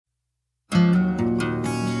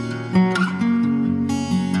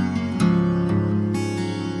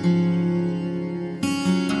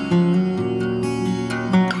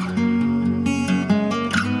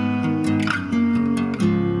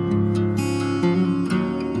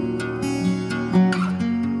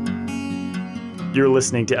You're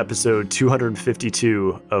listening to episode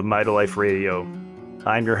 252 of Mitolife Radio.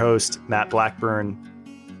 I'm your host, Matt Blackburn.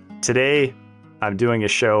 Today, I'm doing a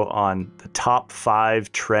show on the top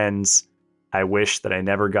 5 trends I wish that I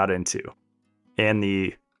never got into. And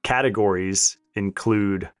the categories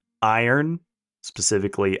include iron,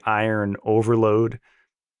 specifically iron overload,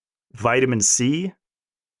 vitamin C,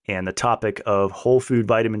 and the topic of whole food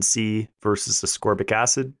vitamin C versus ascorbic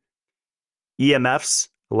acid, EMFs,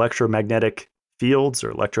 electromagnetic fields or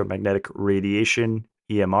electromagnetic radiation,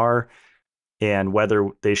 EMR, and whether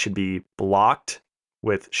they should be blocked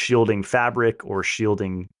with shielding fabric or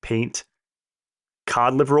shielding paint,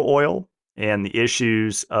 cod liver oil, and the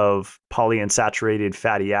issues of polyunsaturated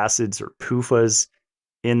fatty acids or PUFAs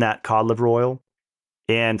in that cod liver oil,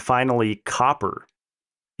 and finally, copper.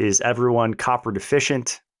 Is everyone copper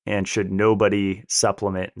deficient, and should nobody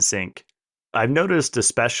supplement zinc? I've noticed,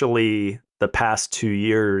 especially the past 2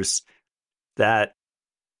 years, that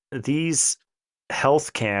these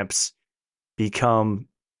health camps become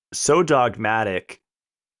so dogmatic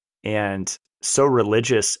and so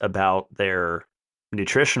religious about their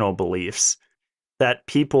nutritional beliefs that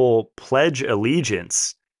people pledge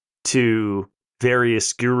allegiance to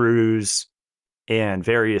various gurus and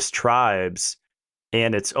various tribes.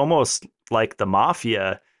 And it's almost like the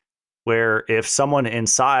mafia, where if someone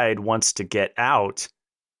inside wants to get out,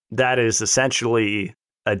 that is essentially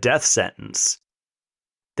a death sentence.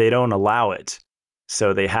 They don't allow it.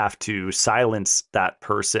 So they have to silence that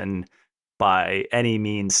person by any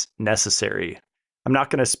means necessary. I'm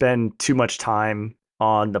not going to spend too much time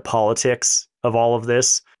on the politics of all of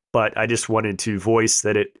this, but I just wanted to voice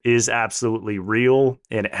that it is absolutely real,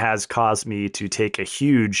 and it has caused me to take a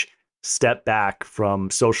huge step back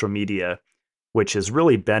from social media, which has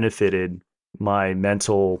really benefited my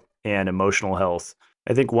mental and emotional health.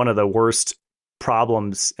 I think one of the worst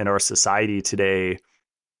problems in our society today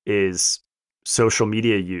is social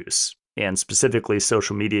media use, and specifically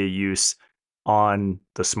social media use on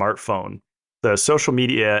the smartphone. The social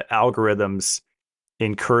media algorithms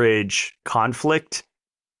encourage conflict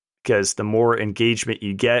because the more engagement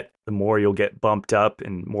you get, the more you'll get bumped up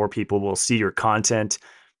and more people will see your content.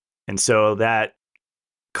 And so that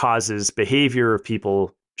causes behavior of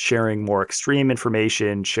people sharing more extreme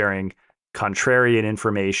information, sharing contrarian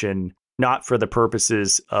information, not for the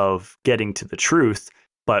purposes of getting to the truth,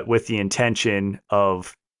 but with the intention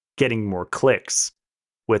of getting more clicks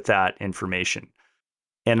with that information.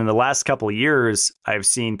 And in the last couple of years, I've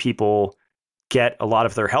seen people get a lot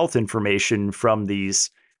of their health information from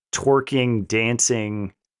these twerking,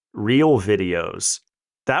 dancing, reel videos.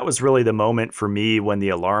 That was really the moment for me when the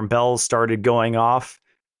alarm bells started going off,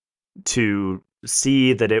 to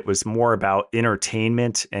see that it was more about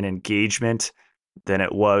entertainment and engagement than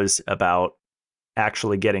it was about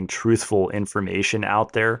actually getting truthful information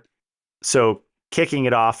out there. So kicking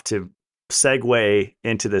it off to segue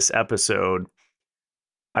into this episode,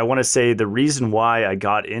 I want to say the reason why I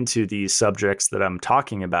got into these subjects that I'm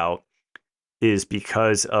talking about is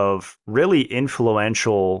because of really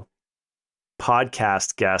influential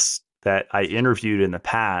podcast guests that I interviewed in the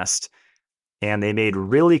past, and they made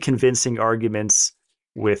really convincing arguments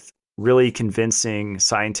with really convincing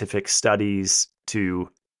scientific studies to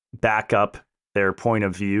back up their point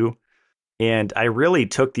of view. And I really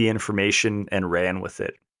took the information and ran with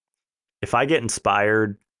it. If I get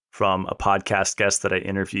inspired from a podcast guest that I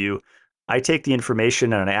interview, I take the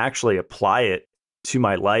information and I actually apply it to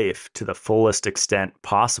my life to the fullest extent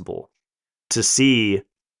possible to see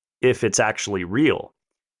if it's actually real.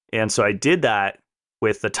 And so I did that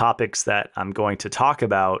with the topics that I'm going to talk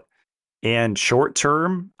about. And short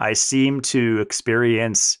term, I seem to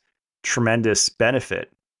experience tremendous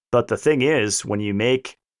benefit. But the thing is, when you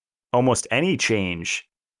make almost any change,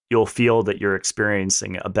 you'll feel that you're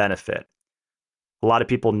experiencing a benefit. A lot of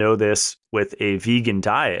people know this with a vegan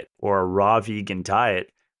diet or a raw vegan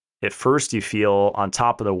diet. At first, you feel on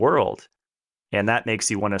top of the world, and that makes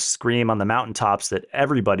you want to scream on the mountaintops that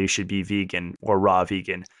everybody should be vegan or raw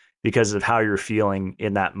vegan because of how you're feeling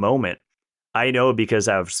in that moment. I know because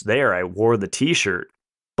I was there, I wore the t-shirt.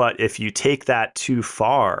 But if you take that too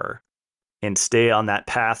far and stay on that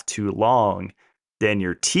path too long, then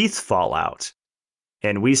your teeth fall out.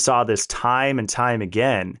 And we saw this time and time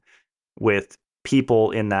again with people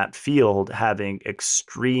in that field having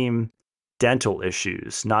extreme dental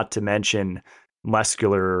issues, not to mention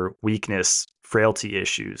muscular weakness, frailty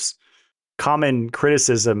issues. Common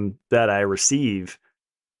criticism that I receive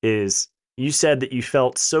is, you said that you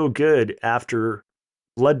felt so good after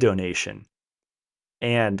blood donation.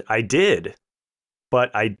 And I did, but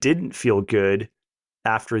I didn't feel good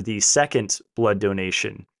after the second blood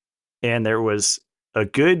donation. And there was a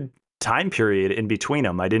good time period in between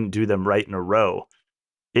them. I didn't do them right in a row.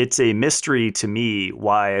 It's a mystery to me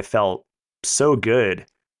why I felt so good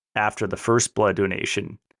after the first blood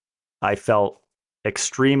donation. I felt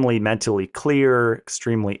extremely mentally clear,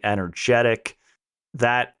 extremely energetic.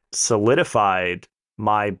 That solidified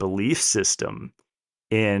my belief system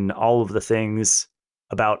in all of the things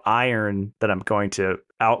about iron that I'm going to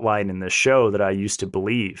outline in this show that I used to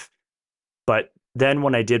believe. But then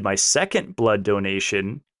when I did my second blood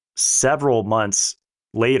donation several months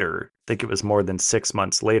later, I think it was more than 6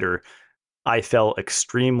 months later, I felt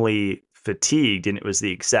extremely fatigued, and it was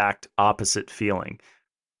the exact opposite feeling.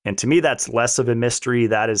 And to me, that's less of a mystery.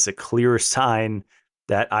 That is a clear sign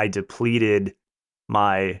that I depleted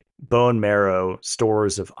my bone marrow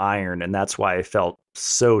stores of iron. And that's why I felt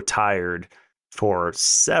so tired for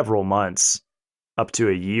several months, up to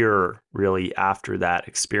a year, really, after that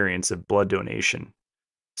experience of blood donation.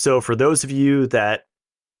 So, for those of you that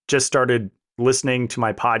just started listening to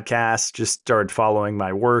my podcast, just started following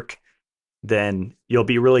my work, then you'll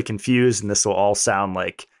be really confused, and this will all sound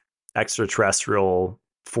like extraterrestrial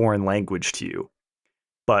foreign language to you.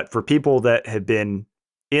 But for people that have been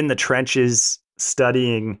in the trenches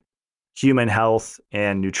studying human health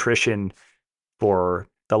and nutrition for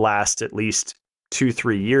the last at least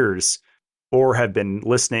 2-3 years, or have been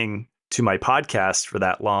listening to my podcast for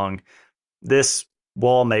that long, this will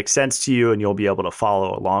all make sense to you and you'll be able to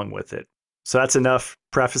follow along with it. So that's enough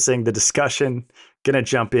prefacing the discussion. Going to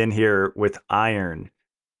jump in here with iron,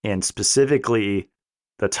 and specifically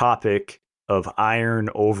the topic of iron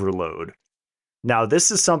overload. Now,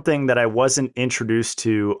 this is something that I wasn't introduced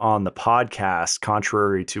to on the podcast,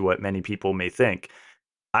 contrary to what many people may think.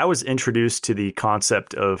 I was introduced to the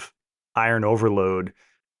concept of iron overload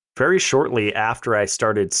very shortly after I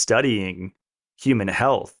started studying human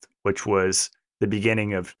health, which was the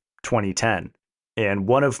beginning of 2010. And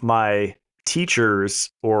one of my teachers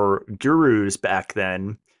or gurus back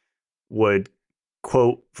then would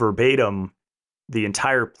quote verbatim, "The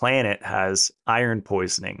entire planet has iron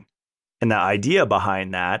poisoning." And the idea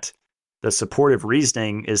behind that, the supportive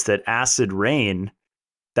reasoning, is that acid rain,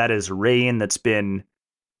 that is rain that's been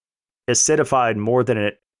acidified more than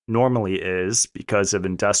it normally is because of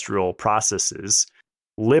industrial processes,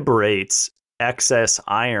 liberates excess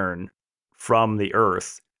iron from the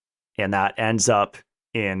earth. And that ends up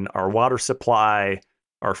in our water supply,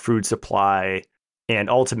 our food supply, and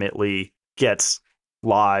ultimately gets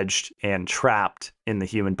lodged and trapped in the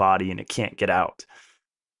human body, and it can't get out.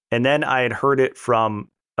 And then I had heard it from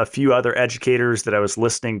a few other educators that I was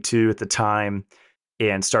listening to at the time,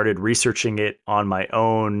 and started researching it on my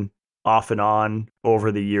own, off and on,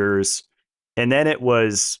 over the years. And then it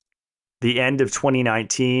was the end of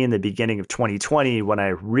 2019, the beginning of 2020, when I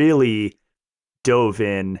really dove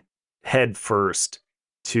in head first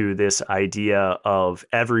to this idea of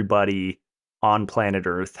everybody on planet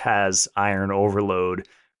Earth has iron overload,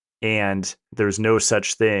 and there's no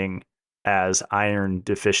such thing as iron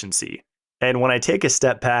deficiency. And when I take a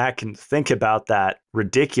step back and think about that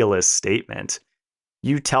ridiculous statement,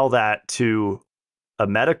 you tell that to a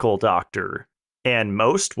medical doctor, and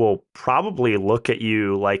most will probably look at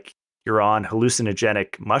you like you're on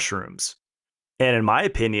hallucinogenic mushrooms. And in my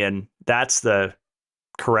opinion, that's the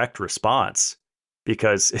correct response,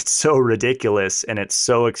 because it's so ridiculous and it's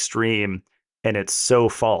so extreme and it's so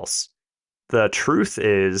false. The truth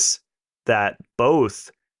is that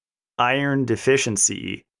both iron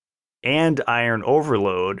deficiency and iron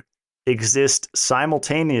overload exist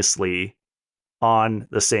simultaneously on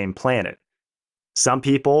the same planet. Some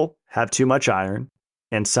people have too much iron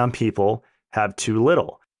and some people have too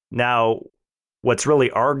little. Now, what's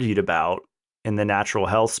really argued about in the natural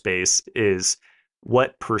health space is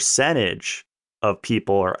what percentage of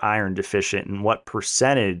people are iron deficient and what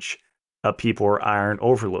percentage of people are iron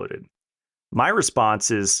overloaded. My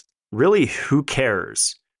response is really, who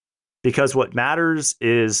cares? Because what matters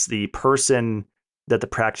is the person that the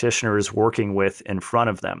practitioner is working with in front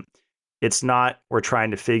of them. It's not we're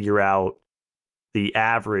trying to figure out the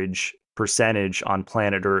average percentage on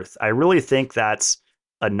planet Earth. I really think that's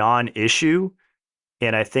a non-issue.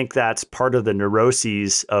 And I think that's part of the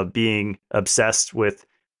neuroses of being obsessed with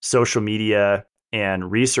social media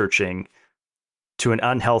and researching to an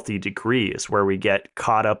unhealthy degree, is where we get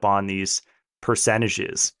caught up on these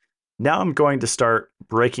percentages. Now I'm going to start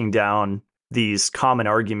breaking down these common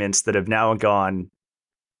arguments that have now gone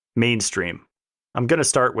mainstream. I'm going to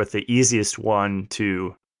start with the easiest one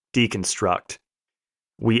to deconstruct.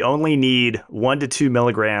 We only need 1 to 2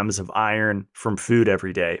 milligrams of iron from food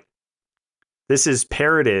every day. This is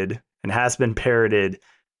parroted and has been parroted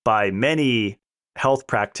by many health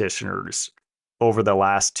practitioners over the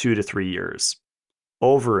last 2 to 3 years,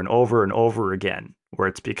 over and over and over again, where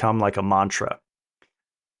it's become like a mantra.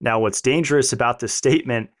 Now, what's dangerous about this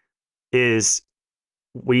statement is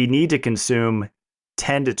we need to consume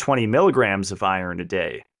 10 to 20 milligrams of iron a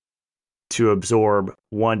day to absorb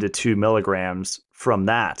 1 to 2 milligrams from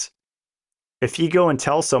that. If you go and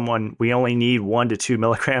tell someone we only need 1 to 2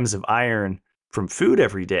 milligrams of iron from food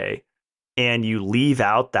every day, and you leave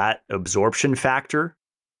out that absorption factor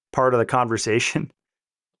part of the conversation,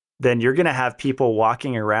 then you're going to have people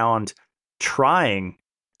walking around trying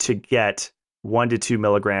to get 1 to 2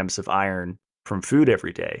 milligrams of iron from food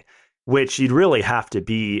every day, which you'd really have to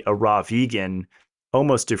be a raw vegan,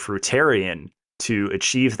 almost a fruitarian, to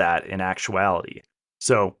achieve that in actuality.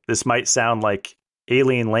 So this might sound like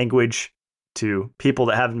alien language to people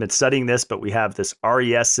that haven't been studying this, but we have this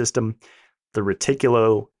RES system, the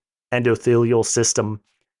reticuloendothelial system,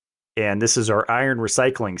 and this is our iron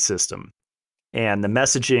recycling system. And the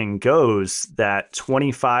messaging goes that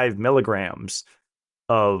 25 milligrams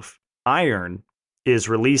of iron is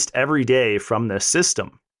released every day from this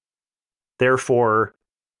system. Therefore,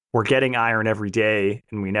 we're getting iron every day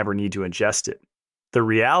and we never need to ingest it. The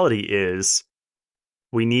reality is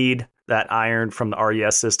we need that iron from the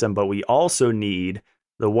RES system, but we also need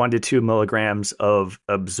the 1 to 2 milligrams of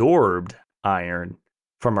absorbed iron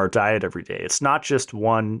from our diet every day. It's not just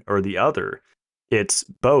one or the other, it's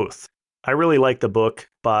both. I really like the book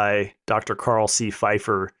by Dr. Carl C.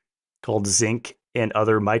 Pfeiffer called Zinc and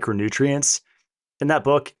Other Micronutrients. In that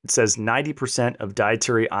book, it says 90% of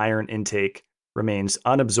dietary iron intake remains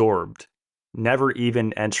unabsorbed, never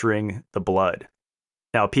even entering the blood.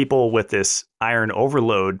 Now, people with this iron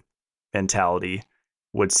overload mentality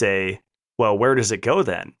would say, well, where does it go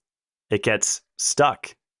then? It gets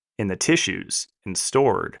stuck in the tissues and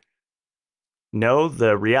stored. No,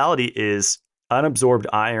 the reality is unabsorbed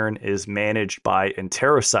iron is managed by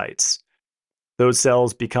enterocytes. Those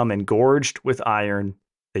cells become engorged with iron,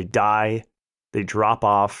 they die, they drop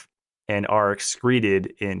off, and are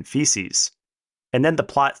excreted in feces. And then the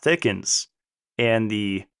plot thickens, and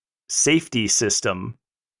the safety system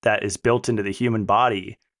that is built into the human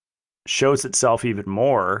body shows itself even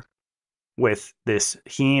more with this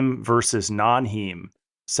heme versus non-heme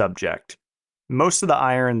subject. Most of the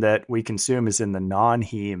iron that we consume is in the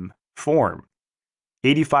non-heme form.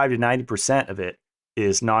 85 to 90% of it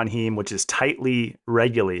is non-heme, which is tightly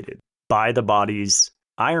regulated by the body's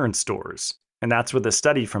iron stores. And that's what the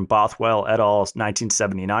study from Bothwell et al.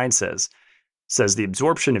 1979 says. Says the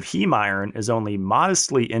absorption of heme iron is only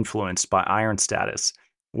modestly influenced by iron status,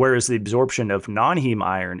 whereas the absorption of non-heme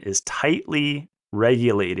iron is tightly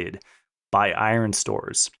regulated by iron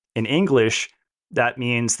stores. In English, that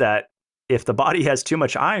means that if the body has too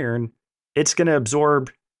much iron, it's going to absorb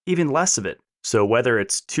even less of it. So whether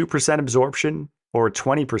it's 2% absorption or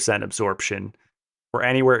 20% absorption or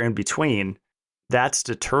anywhere in between, that's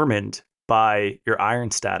determined by your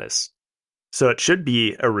iron status. So it should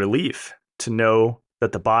be a relief to know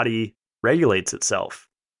that the body regulates itself.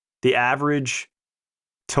 The average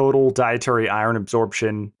total dietary iron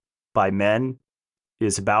absorption by men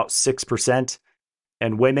is about 6%,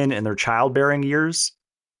 and women in their childbearing years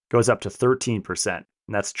goes up to 13%. And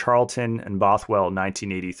that's Charlton and Bothwell,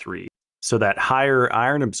 1983. So that higher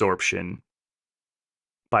iron absorption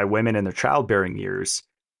by women in their childbearing years,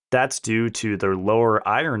 that's due to their lower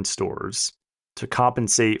iron stores to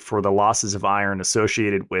compensate for the losses of iron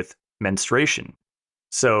associated with menstruation.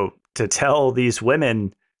 So to tell these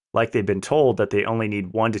women, like they've been told, that they only need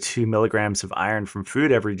 1 to 2 milligrams of iron from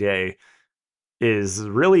food every day is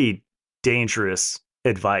really dangerous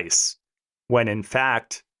advice, when in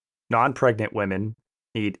fact, non-pregnant women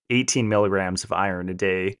need 18 milligrams of iron a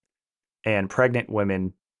day, and pregnant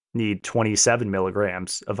women need 27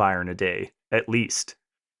 milligrams of iron a day, at least.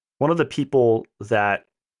 One of the people that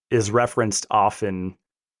is referenced often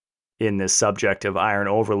in this subject of iron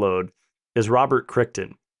overload is Robert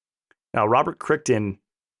Crichton. Now, Robert Crichton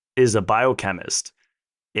is a biochemist,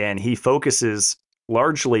 and he focuses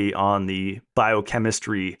largely on the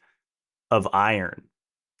biochemistry of iron.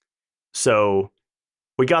 So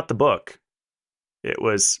we got the book. It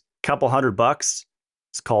was a couple $100.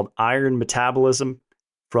 It's called Iron Metabolism: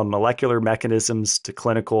 From Molecular Mechanisms to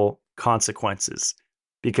Clinical Consequences,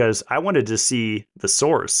 because I wanted to see the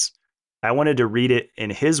source. I wanted to read it in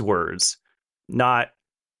his words, not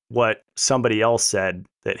what somebody else said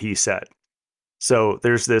that he said. So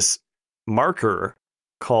there's this marker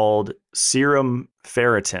called serum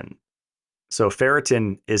ferritin. So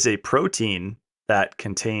ferritin is a protein that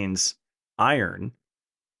contains iron,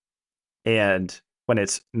 and when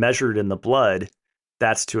it's measured in the blood,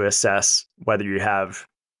 That's to assess whether you have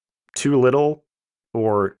too little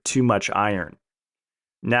or too much iron.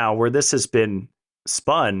 Now, where this has been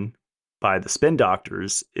spun by the spin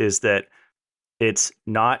doctors is that it's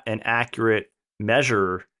not an accurate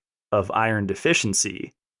measure of iron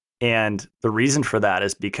deficiency. And the reason for that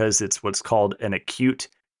is because it's what's called an acute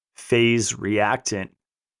phase reactant,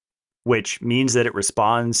 which means that it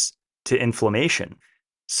responds to inflammation.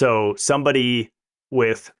 So somebody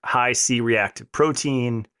with high C-reactive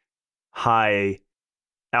protein, high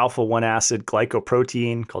alpha 1 acid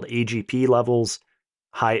glycoprotein called AGP levels,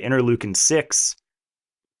 high interleukin 6,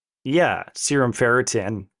 yeah, serum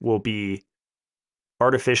ferritin will be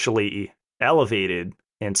artificially elevated,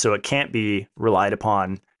 and so it can't be relied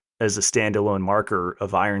upon as a standalone marker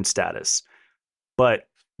of iron status. But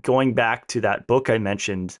going back to that book I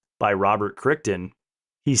mentioned by Robert Crichton,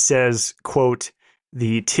 he says, quote,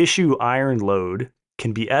 "The tissue iron load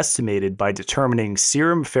can be estimated by determining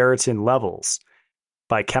serum ferritin levels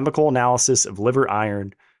by chemical analysis of liver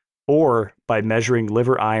iron or by measuring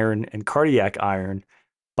liver iron and cardiac iron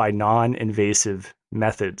by non-invasive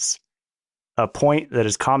methods." A point that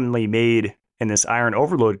is commonly made in this iron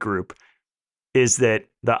overload group is that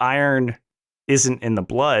the iron isn't in the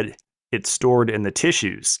blood, it's stored in the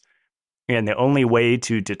tissues. And the only way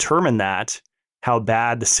to determine that, how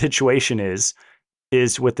bad the situation is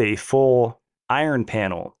with a full iron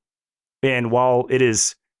panel. And while it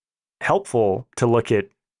is helpful to look at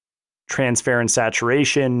transferrin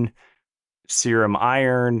saturation, serum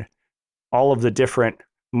iron, all of the different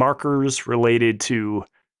markers related to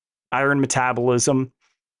iron metabolism,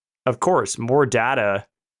 of course, more data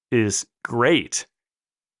is great.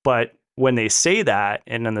 But when they say that,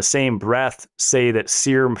 and in the same breath say that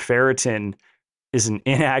serum ferritin is an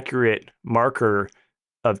inaccurate marker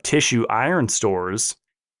of tissue iron stores,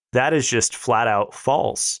 that is just flat out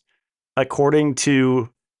false, according to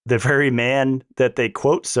the very man that they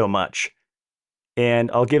quote so much.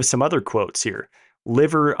 And I'll give some other quotes here.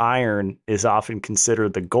 Liver iron is often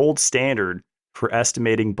considered the gold standard for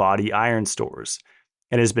estimating body iron stores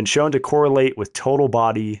and has been shown to correlate with total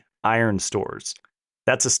body iron stores.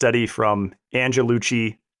 That's a study from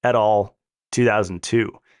Angelucci et al.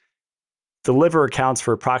 2002. The liver accounts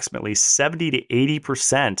for approximately 70 to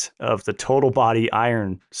 80% of the total body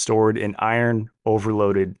iron stored in iron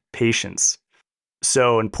overloaded patients.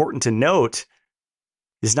 So important to note,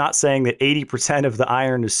 is not saying that 80% of the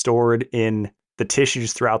iron is stored in the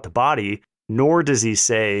tissues throughout the body, nor does he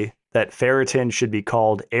say that ferritin should be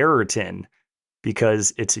called errortin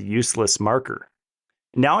because it's a useless marker.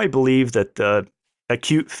 Now I believe that the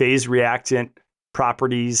acute phase reactant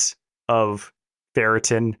properties of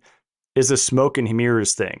ferritin is a smoke and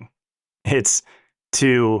mirrors thing. It's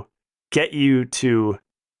to get you to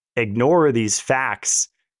ignore these facts,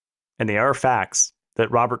 and they are facts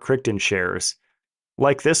that Robert Crichton shares,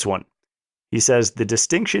 like this one. He says the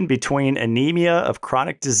distinction between anemia of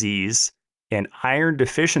chronic disease and iron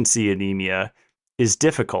deficiency anemia is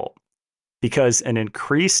difficult because an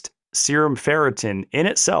increased serum ferritin in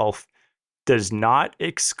itself does not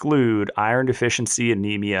exclude iron deficiency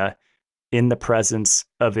anemia in the presence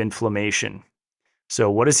of inflammation. So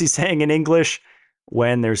what is he saying in English?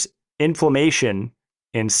 When there's inflammation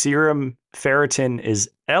and serum ferritin is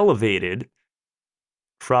elevated,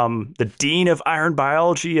 from the dean of iron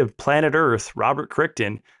biology of planet Earth, Robert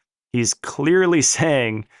Crichton, he's clearly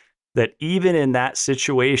saying that even in that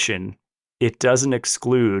situation, it doesn't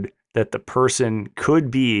exclude that the person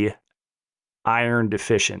could be iron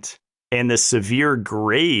deficient. And the severe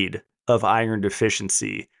grade of iron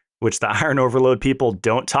deficiency, which the iron overload people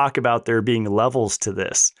don't talk about there being levels to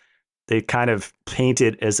this. They kind of paint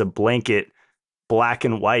it as a blanket, black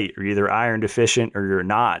and white. You're either iron deficient or you're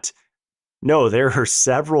not. No, there are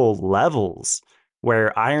several levels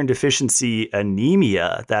where iron deficiency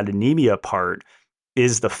anemia, that anemia part,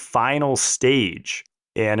 is the final stage.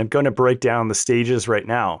 And I'm going to break down the stages right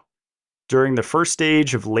now. During the first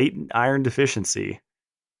stage of latent iron deficiency,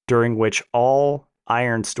 during which all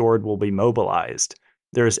iron stored will be mobilized,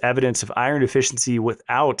 there is evidence of iron deficiency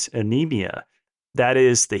without anemia. That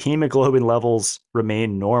is, the hemoglobin levels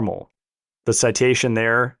remain normal. The citation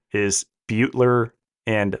there is Butler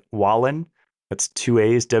and Wallen. That's 2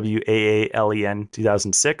 A's, W-A-A-L-E-N,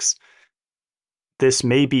 2006. This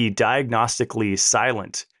may be diagnostically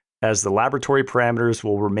silent, as the laboratory parameters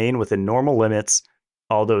will remain within normal limits,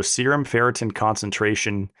 although serum ferritin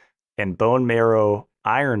concentration and bone marrow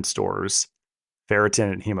iron stores,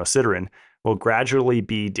 ferritin and hemosiderin, will gradually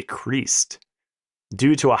be decreased.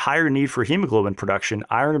 Due to a higher need for hemoglobin production,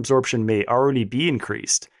 iron absorption may already be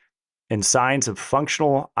increased, and signs of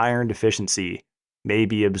functional iron deficiency may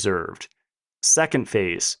be observed. Second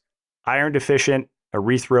phase, iron deficient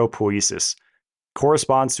erythropoiesis,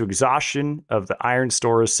 corresponds to exhaustion of the iron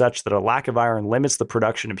stores such that a lack of iron limits the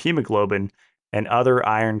production of hemoglobin and other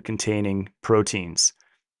iron-containing proteins.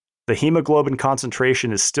 The hemoglobin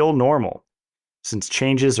concentration is still normal, since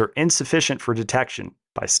changes are insufficient for detection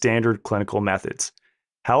by standard clinical methods.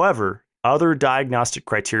 However, other diagnostic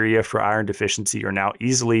criteria for iron deficiency are now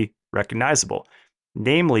easily recognizable,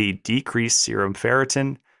 namely decreased serum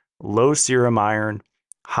ferritin, low serum iron,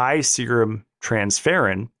 high serum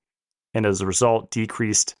transferrin, and as a result,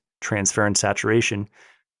 decreased transferrin saturation,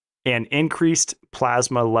 and increased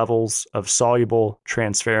plasma levels of soluble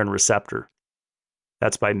transferrin receptor.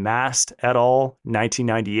 That's by Mast et al.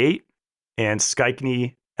 1998 and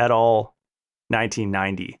Skikne et al.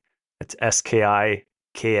 1990. That's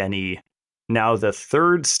Skikne. Now, the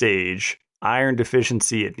third stage, iron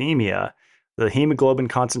deficiency anemia, the hemoglobin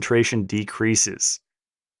concentration decreases.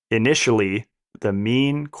 Initially, the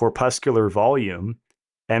mean corpuscular volume,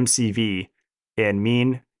 MCV, and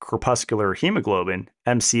mean corpuscular hemoglobin,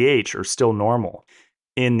 MCH, are still normal.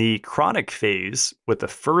 In the chronic phase, with a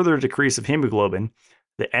further decrease of hemoglobin,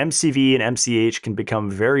 the MCV and MCH can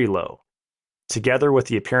become very low, together with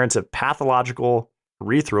the appearance of pathological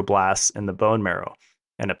erythroblasts in the bone marrow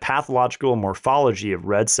and a pathological morphology of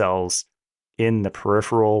red cells in the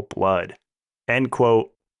peripheral blood. End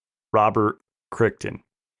quote, Robert Crichton.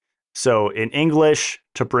 So in English,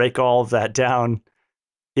 to break all of that down,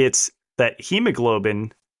 it's that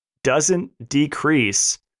hemoglobin doesn't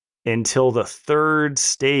decrease until the third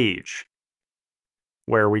stage,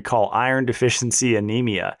 where we call iron deficiency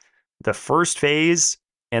anemia. The first phase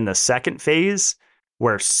and the second phase,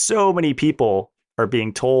 where so many people are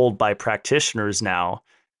being told by practitioners now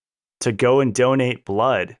to go and donate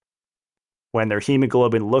blood when their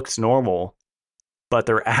hemoglobin looks normal, but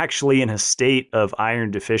they're actually in a state of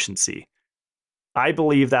iron deficiency. I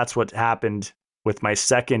believe that's what happened with my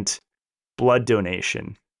second blood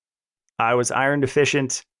donation. I was iron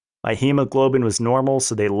deficient. My hemoglobin was normal,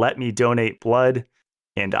 so they let me donate blood.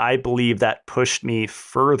 And I believe that pushed me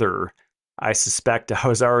further. I suspect I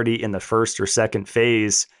was already in the first or second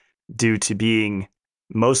phase due to being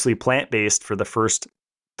mostly plant-based for the first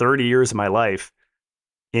 30 years of my life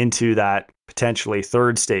into that potentially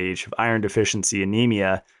third stage of iron deficiency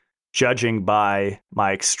anemia, judging by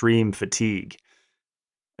my extreme fatigue.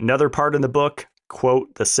 Another part in the book,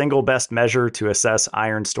 quote, the single best measure to assess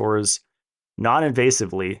iron stores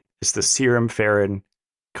non-invasively is the serum ferrin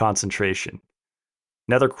concentration.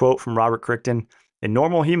 Another quote from Robert Crichton, in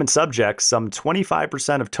normal human subjects, some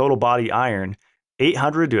 25% of total body iron,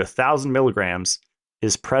 800 to 1,000 milligrams,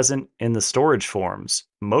 is present in the storage forms,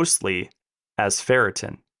 mostly as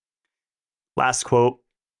ferritin. Last quote,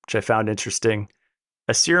 which I found interesting,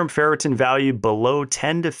 a serum ferritin value below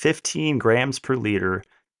 10 to 15 grams per liter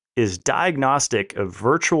is diagnostic of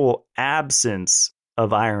virtual absence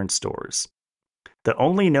of iron stores. The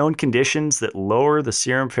only known conditions that lower the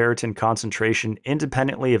serum ferritin concentration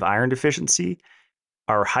independently of iron deficiency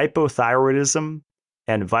are hypothyroidism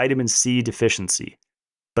and vitamin C deficiency,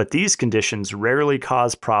 but these conditions rarely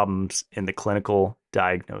cause problems in the clinical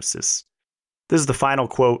diagnosis. This is the final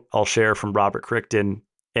quote I'll share from Robert Crichton,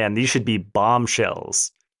 and these should be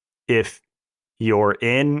bombshells if you're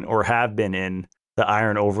in or have been in the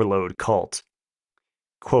iron overload cult.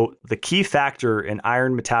 Quote, the key factor in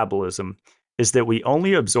iron metabolism is that we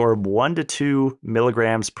only absorb 1 to 2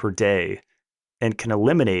 milligrams per day and can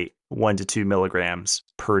eliminate 1 to 2 milligrams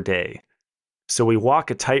per day. So we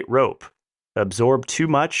walk a tight rope, absorb too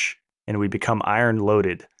much, and we become iron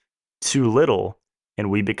loaded. Too little,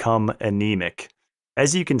 and we become anemic.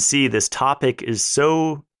 As you can see, this topic is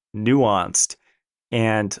so nuanced,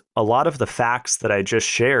 and a lot of the facts that I just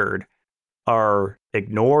shared are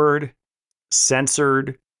ignored,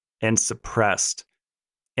 censored, and suppressed.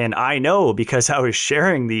 And I know because I was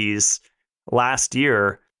sharing these last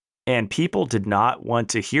year and people did not want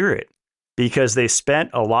to hear it because they spent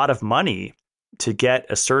a lot of money to get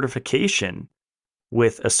a certification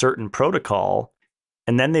with a certain protocol.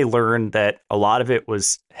 And then they learned that a lot of it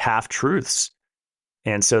was half truths.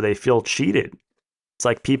 And so they feel cheated. It's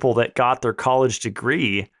like people that got their college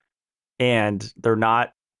degree and they're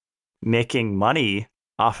not making money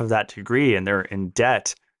off of that degree and they're in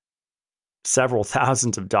debt several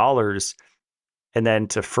thousands of dollars. And then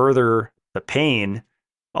to further the pain,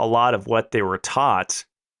 a lot of what they were taught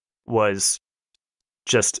was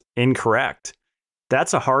just incorrect.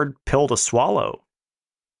 That's a hard pill to swallow.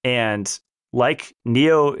 And like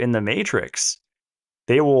Neo in the Matrix,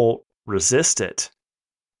 they will resist it.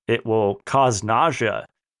 It will cause nausea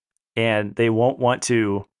and they won't want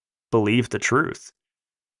to believe the truth.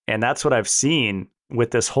 And that's what I've seen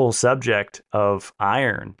with this whole subject of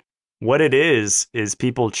iron. What it is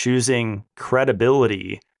people choosing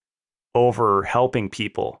credibility over helping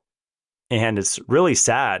people. And it's really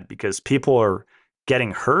sad because people are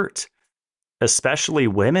getting hurt, especially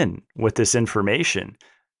women, with this information.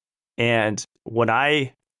 And when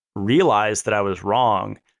I realized that I was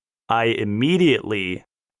wrong, I immediately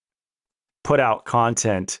put out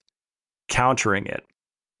content countering it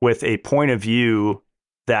with a point of view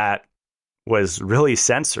that was really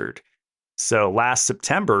censored. So last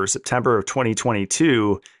September of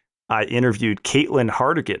 2022, I interviewed Caitlin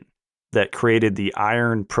Hartigan that created the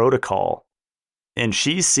Iron Protocol. And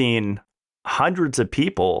she's seen hundreds of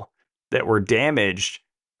people that were damaged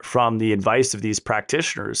from the advice of these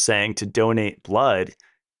practitioners saying to donate blood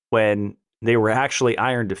when they were actually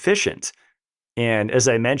iron deficient. And as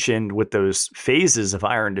I mentioned, with those phases of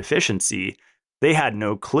iron deficiency, they had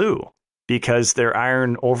no clue because their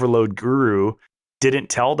iron overload guru didn't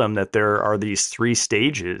tell them that there are these 3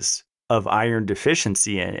 stages of iron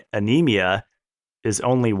deficiency, and anemia is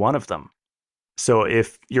only one of them. So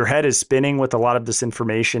if your head is spinning with a lot of this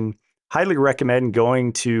information, highly recommend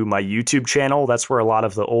going to my YouTube channel. That's where a lot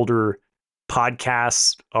of the older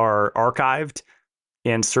podcasts are archived,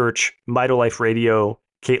 and search Mitolife Radio,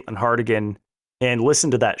 Caitlin Hartigan, and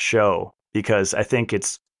listen to that show because I think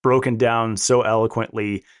it's broken down so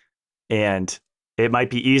eloquently, and it might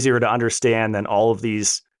be easier to understand than all of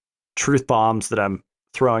these truth bombs that I'm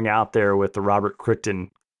throwing out there with the Robert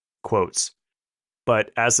Crichton quotes.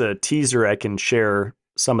 But as a teaser, I can share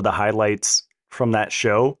some of the highlights from that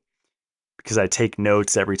show because I take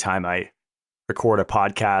notes every time I record a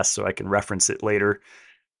podcast so I can reference it later.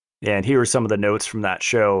 And here are some of the notes from that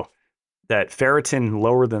show: that ferritin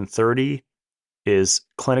lower than 30 is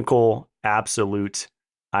clinical absolute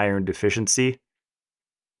iron deficiency.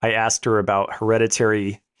 I asked her about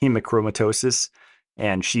hereditary hemochromatosis,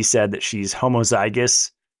 and she said that she's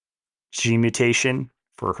homozygous gene mutation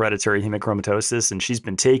for hereditary hemochromatosis, and she's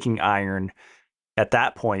been taking iron at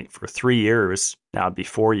that point for 3 years. Now it'd be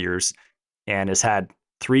 4 years, and has had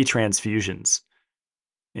 3 transfusions.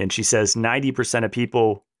 And she says 90% of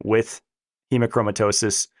people with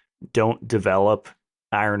hemochromatosis don't develop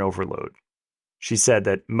iron overload. She said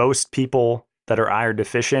that most people that are iron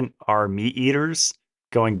deficient are meat eaters,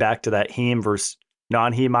 going back to that heme versus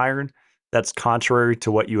non-heme iron. That's contrary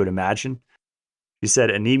to what you would imagine. She said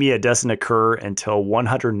anemia doesn't occur until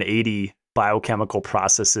 180 biochemical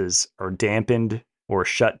processes are dampened or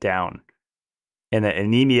shut down, and that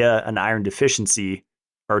anemia and iron deficiency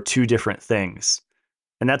are 2 different things.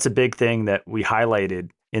 And that's a big thing that we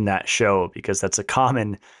highlighted in that show because that's a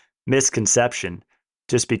common misconception.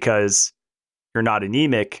 Just because you're not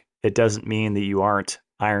anemic, it doesn't mean that you aren't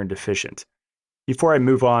iron deficient. Before I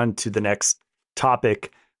move on to the next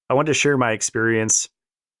topic, I want to share my experience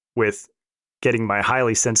with getting my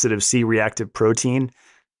highly sensitive C-reactive protein,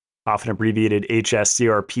 often abbreviated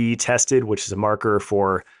HSCRP, tested, which is a marker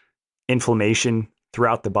for inflammation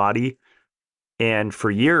throughout the body. And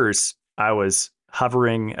for years, I was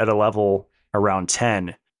hovering at a level around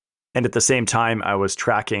 10. And at the same time, I was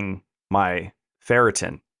tracking my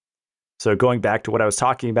ferritin. So going back to what I was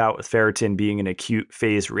talking about with ferritin being an acute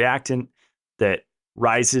phase reactant that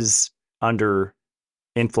rises under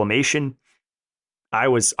inflammation, I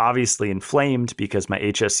was obviously inflamed because my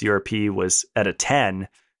HSCRP was at a 10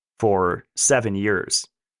 for 7 years.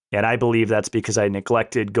 And I believe that's because I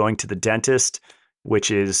neglected going to the dentist,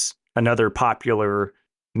 which is another popular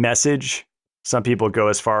message. Some people go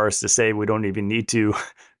as far as to say we don't even need to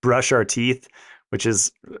brush our teeth, which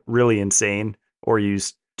is really insane, or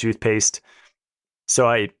use toothpaste. So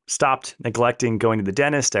I stopped neglecting going to the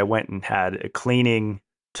dentist. I went and had a cleaning,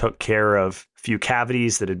 took care of a few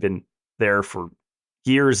cavities that had been there for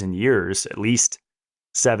years and years, at least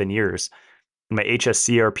 7 years. And my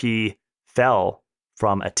HSCRP fell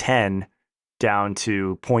from a 10 down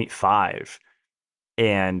to 0.5.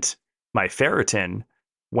 And my ferritin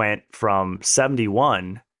went from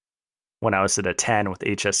 71 when I was at a 10 with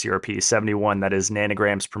HSCRP, 71, that is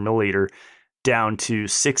nanograms per milliliter, down to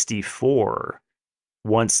 64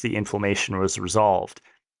 once the inflammation was resolved.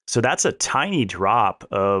 So that's a tiny drop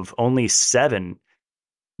of only 7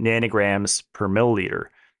 nanograms per milliliter.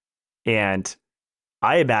 And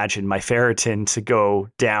I imagine my ferritin to go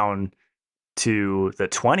down to the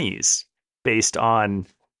 20s based on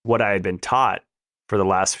what I had been taught for the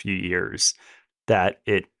last few years, that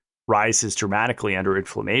it rises dramatically under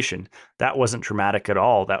inflammation. That wasn't dramatic at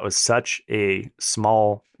all. That was such a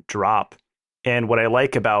small drop. And what I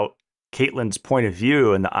like about Caitlin's point of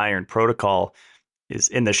view in the Iron Protocol is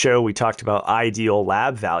in the show, we talked about ideal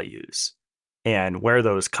lab values. and where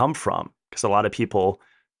those come from. Because a lot of people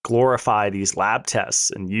glorify these lab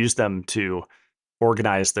tests and use them to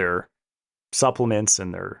organize their supplements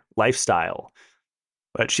and their lifestyle.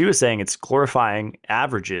 But she was saying it's glorifying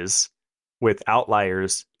averages with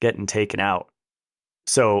outliers getting taken out.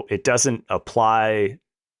 So it doesn't apply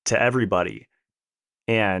to everybody.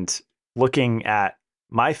 And looking at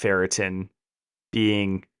my ferritin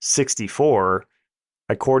being 64,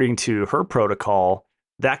 according to her protocol,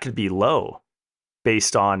 that could be low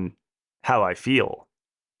based on how I feel.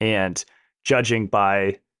 And judging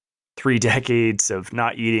by 3 decades of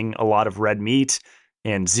not eating a lot of red meat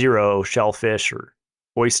and zero shellfish or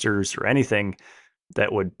oysters or anything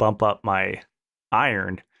that would bump up my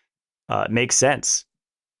iron, makes sense.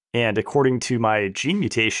 And according to my gene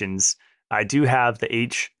mutations, I do have the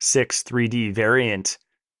H6-3D variant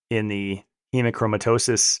in the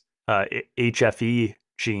hemochromatosis HFE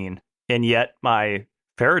gene, and yet my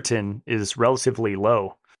ferritin is relatively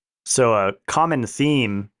low. So a common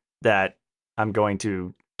theme that I'm going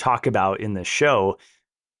to talk about in this show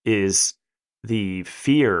is the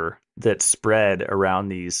fear that spread around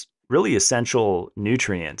these really essential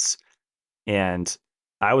nutrients. And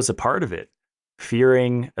I was a part of it,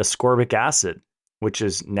 fearing ascorbic acid, which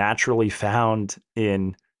is naturally found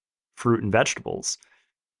in fruit and vegetables,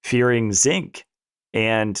 fearing zinc,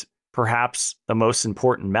 and perhaps the most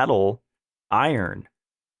important metal, iron,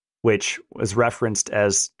 which was referenced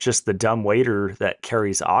as just the dumb waiter that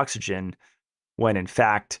carries oxygen, when in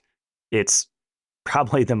fact it's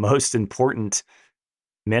probably the most important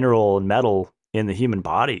mineral and metal in the human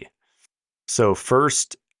body. So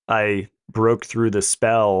first, I broke through the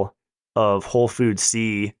spell of whole food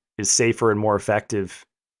C is safer and more effective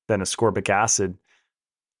than ascorbic acid.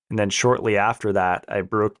 And then shortly after that, I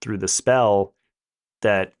broke through the spell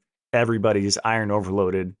that everybody's iron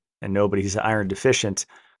overloaded and nobody's iron deficient.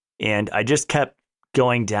 And I just kept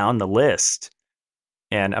going down the list.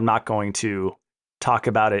 And I'm not going to talk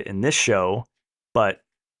about it in this show, but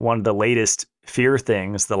one of the latest fear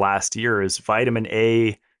things the last year is vitamin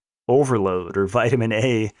A overload or vitamin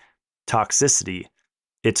A toxicity.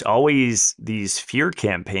 It's always these fear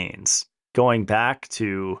campaigns going back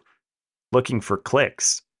to looking for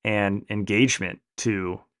clicks and engagement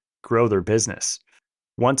to grow their business.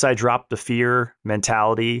 Once I dropped the fear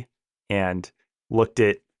mentality and looked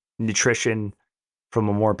at nutrition from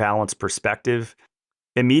a more balanced perspective,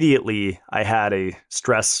 immediately I had a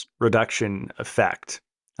stress reduction effect.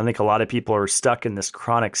 I think a lot of people are stuck in this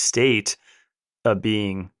chronic state of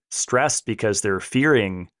being stressed because they're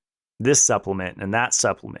fearing this supplement and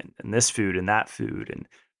this food and that food and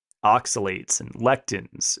oxalates and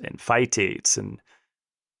lectins and phytates and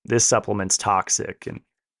this supplement's toxic. And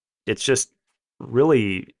it's just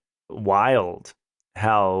really wild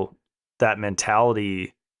how that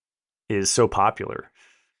mentality is so popular.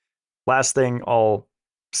 Last thing I'll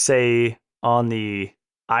say on the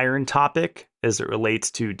iron topic as it relates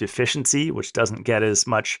to deficiency, which doesn't get as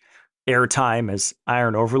much airtime as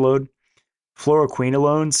iron overload.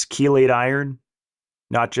 Fluoroquinolones chelate iron,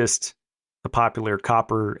 not just the popular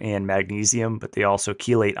copper and magnesium, but they also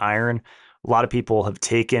chelate iron. A lot of people have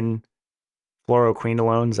taken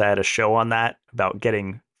fluoroquinolones. I had a show on that about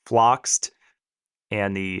getting floxed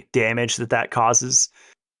and the damage that that causes.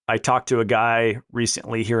 I talked to a guy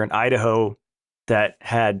recently here in Idaho that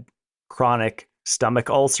had chronic stomach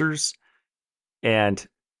ulcers. And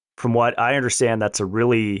from what I understand, that's a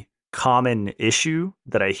really common issue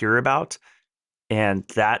that I hear about. And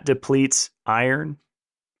that depletes iron.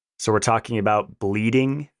 So we're talking about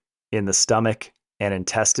bleeding in the stomach and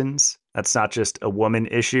intestines. That's not just a woman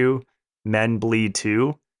issue. Men bleed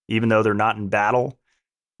too, even though they're not in battle.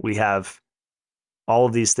 We have all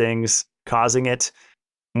of these things causing it.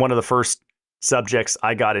 One of the first subjects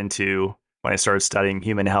I got into when I started studying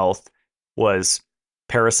human health was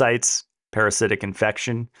parasites, parasitic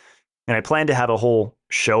infection. And I plan to have a whole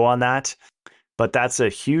show on that, but that's a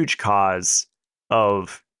huge cause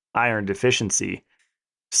of iron deficiency.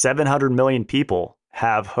 700 million people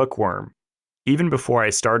have hookworm. Even before I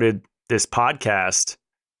started this podcast,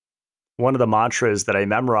 one of the mantras that I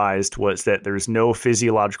memorized was that there's no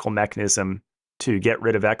physiological mechanism to get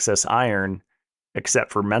rid of excess iron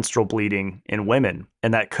except for menstrual bleeding in women.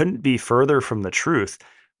 And that couldn't be further from the truth.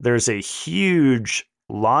 There's a huge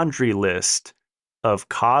laundry list of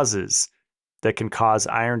causes that can cause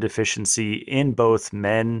iron deficiency in both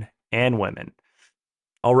men and women.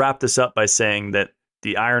 I'll wrap this up by saying that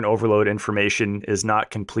the iron overload information is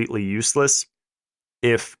not completely useless.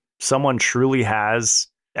 If someone truly has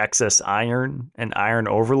excess iron and iron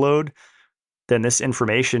overload, then this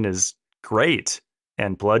information is great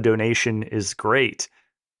and blood donation is great.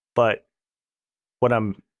 But what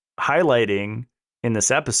I'm highlighting in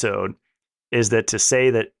this episode is that to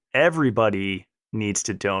say that everybody needs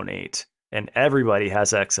to donate and everybody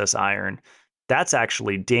has excess iron, that's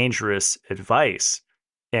actually dangerous advice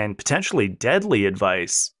and potentially deadly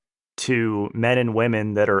advice to men and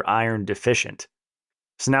women that are iron deficient.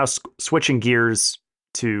 So now switching gears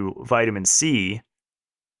to vitamin C,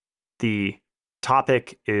 the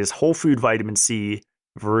topic is whole food vitamin C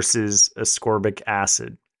versus ascorbic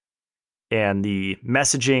acid. And the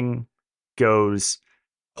messaging goes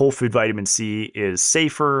whole food vitamin C is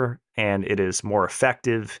safer and it is more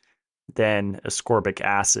effective than ascorbic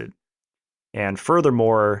acid. And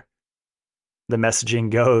furthermore, the messaging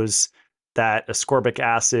goes that ascorbic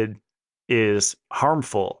acid is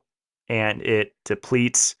harmful and it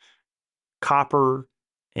depletes copper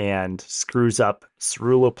and screws up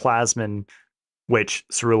ceruloplasmin, which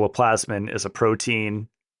ceruloplasmin is a protein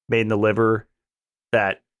made in the liver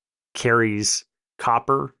that carries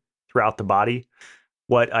copper throughout the body.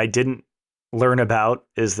 What I didn't learn about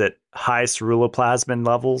is that high ceruloplasmin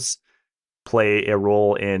levels play a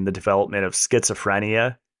role in the development of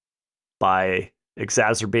schizophrenia by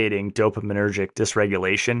exacerbating dopaminergic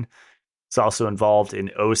dysregulation. It's also involved in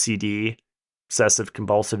OCD, obsessive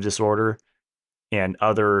compulsive disorder, and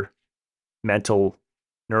other mental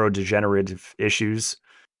neurodegenerative issues.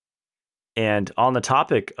 And on the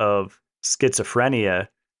topic of schizophrenia,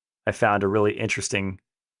 I found a really interesting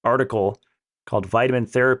article called Vitamin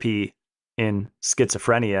Therapy in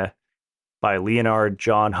Schizophrenia by Leonard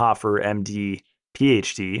John Hoffer, MD,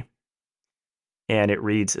 PhD. And it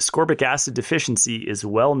reads, ascorbic acid deficiency is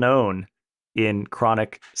well known in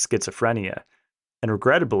chronic schizophrenia and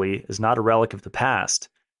regrettably is not a relic of the past,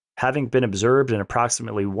 having been observed in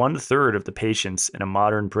approximately 1/3 of the patients in a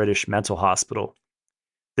modern British mental hospital.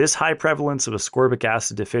 This high prevalence of ascorbic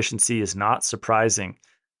acid deficiency is not surprising,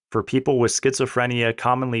 for people with schizophrenia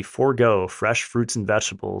commonly forego fresh fruits and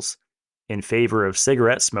vegetables in favor of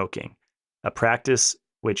cigarette smoking, a practice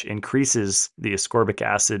which increases the ascorbic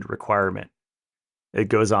acid requirement. It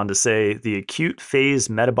goes on to say the acute phase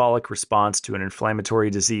metabolic response to an inflammatory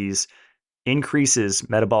disease increases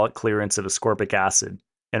metabolic clearance of ascorbic acid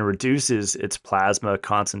and reduces its plasma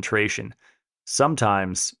concentration,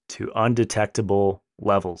 sometimes to undetectable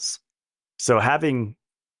levels. So having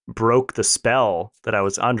broke the spell that I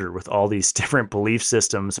was under with all these different belief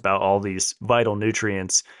systems about all these vital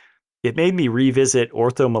nutrients, it made me revisit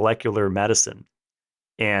orthomolecular medicine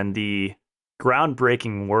and the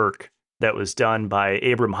groundbreaking work that was done by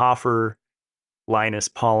Abram Hoffer, Linus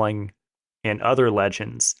Pauling, and other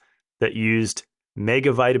legends that used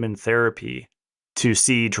megavitamin therapy to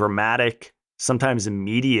see dramatic, sometimes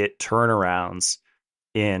immediate turnarounds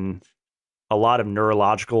in a lot of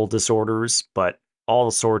neurological disorders, but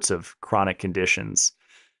all sorts of chronic conditions.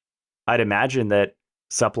 I'd imagine that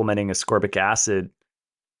supplementing ascorbic acid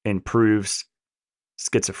improves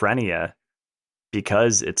schizophrenia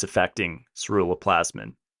because it's affecting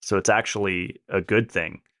ceruloplasmin. So it's actually a good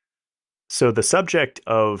thing. So the subject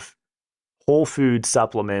of whole food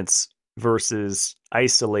supplements versus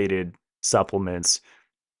isolated supplements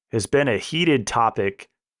has been a heated topic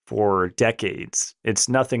for decades. It's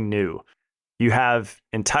nothing new. You have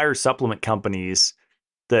entire supplement companies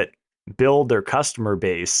that build their customer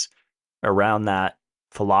base around that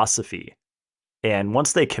philosophy. And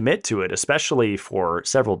once they commit to it, especially for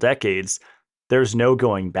several decades, there's no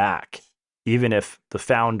going back, even if the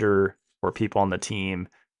founder or people on the team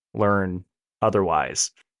learn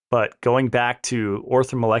otherwise. But going back to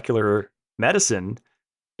orthomolecular medicine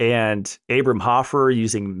and Abram Hoffer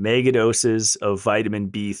using megadoses of vitamin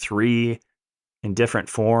B3 in different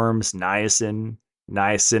forms, niacin,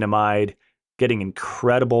 niacinamide, getting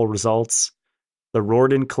incredible results. The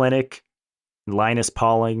Rorton Clinic, Linus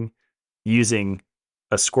Pauling, using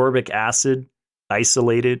ascorbic acid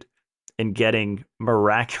isolated and getting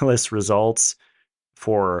miraculous results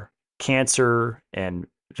for cancer and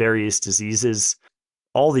various diseases.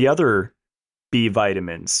 All the other B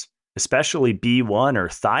vitamins, especially B1 or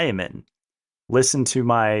thiamine. Listen to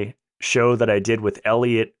my show that I did with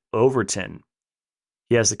Elliot Overton.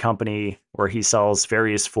 He has a company where he sells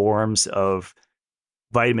various forms of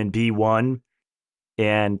vitamin B1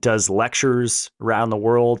 and does lectures around the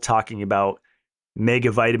world talking about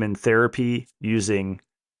megavitamin therapy using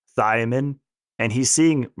thiamine. And he's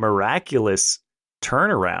seeing miraculous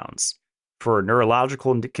turnarounds for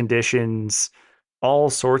neurological conditions, all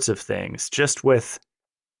sorts of things, just with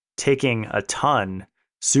taking a ton,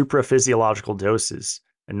 supraphysiological doses,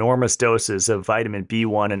 enormous doses of vitamin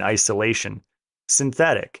B1 in isolation,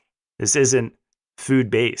 synthetic. This isn't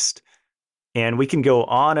food-based. And we can go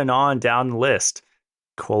on and on down the list.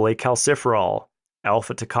 Cholecalciferol,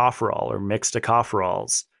 alpha tocopherol or mixed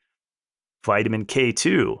tocopherols. Vitamin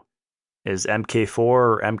K2 is MK4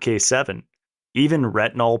 or MK7. Even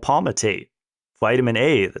retinol palmitate, vitamin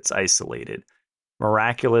A that's isolated.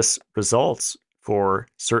 Miraculous results for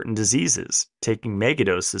certain diseases, taking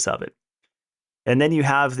megadoses of it. And then you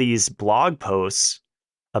have these blog posts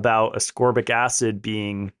about ascorbic acid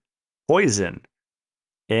being poison.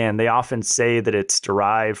 And they often say that it's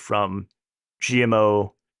derived from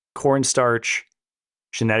GMO cornstarch,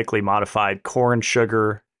 genetically modified corn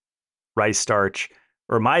sugar, rice starch,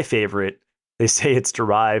 or my favorite, they say it's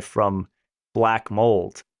derived from black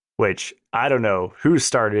mold, which I don't know who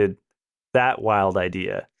started that wild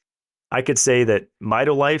idea. I could say that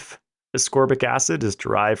Mitolife ascorbic acid is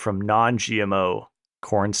derived from non-GMO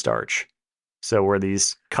cornstarch. So where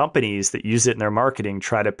these companies that use it in their marketing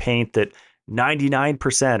try to paint that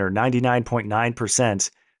 99% or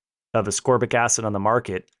 99.9% of ascorbic acid on the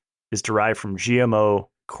market is derived from GMO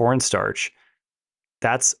cornstarch,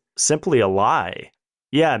 that's simply a lie.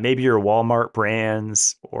 Yeah, maybe your Walmart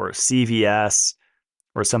brands or CVS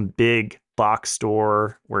or some big box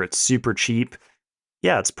store where it's super cheap.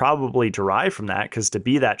 Yeah, it's probably derived from that because to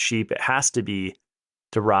be that cheap, it has to be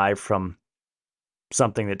derived from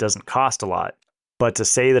something that doesn't cost a lot. But to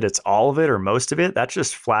say that it's all of it or most of it, that's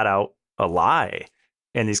just flat out a lie.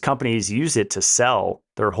 And these companies use it to sell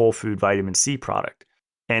their whole food vitamin C product.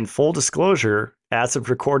 And full disclosure, as of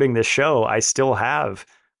recording this show, I still have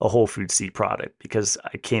a whole food C product because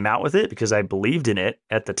I came out with it because I believed in it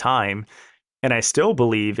at the time. And I still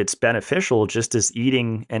believe it's beneficial just as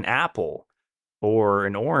eating an apple or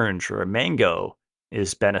an orange or a mango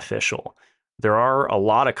is beneficial. There are a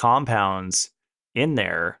lot of compounds in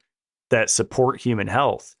there that support human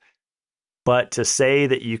health. But to say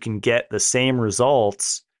that you can get the same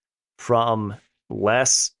results from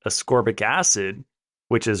less ascorbic acid,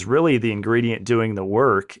 which is really the ingredient doing the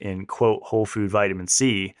work in quote whole food vitamin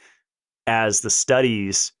C, as the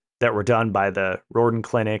studies that were done by the Rodin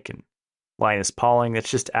Clinic and Linus Pauling, that's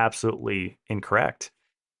just absolutely incorrect.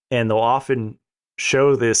 And they'll often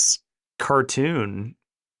show this cartoon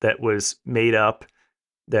that was made up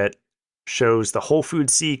that shows the whole food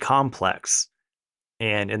C complex.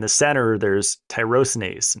 And in the center, there's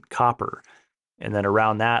tyrosinase and copper. And then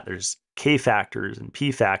around that, there's K factors and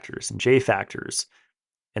P factors and J factors.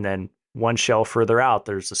 And then one shell further out,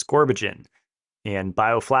 there's ascorbigen and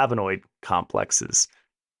bioflavonoid complexes.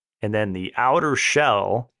 And then the outer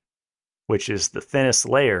shell, which is the thinnest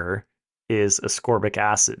layer, is ascorbic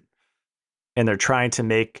acid. And they're trying to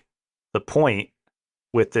make the point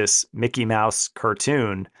with this Mickey Mouse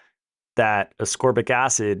cartoon that ascorbic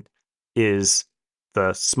acid is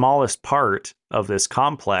the smallest part of this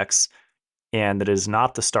complex and that is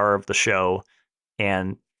not the star of the show,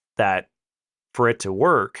 and that for it to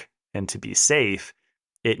work and to be safe,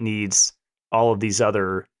 it needs all of these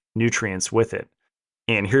other nutrients with it.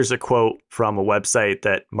 And here's a quote from a website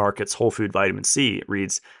that markets whole food vitamin C. It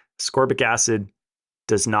reads, ascorbic acid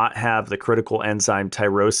does not have the critical enzyme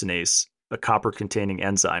tyrosinase, a copper-containing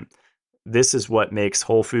enzyme. This is what makes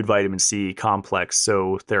whole food vitamin C complex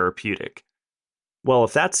so therapeutic. Well,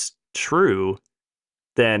 if that's true,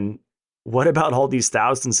 then what about all these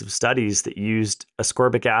thousands of studies that used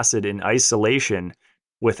ascorbic acid in isolation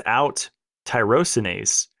without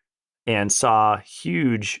tyrosinase and saw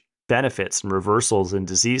huge benefits and reversals in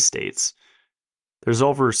disease states? There's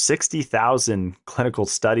over 60,000 clinical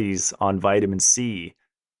studies on vitamin C,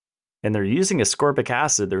 and they're using ascorbic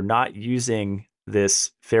acid. They're not using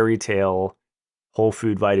this fairy tale whole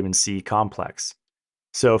food vitamin C complex.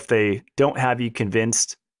 So if they don't have you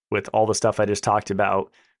convinced with all the stuff I just talked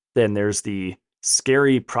about, then there's the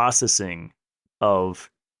scary processing of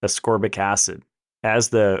ascorbic acid. As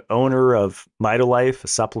the owner of Mitolife, a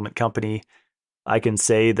supplement company, I can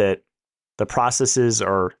say that the processes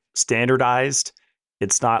are standardized.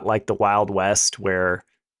 It's not like the Wild West where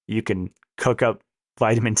you can cook up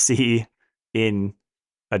vitamin C in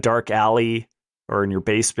a dark alley or in your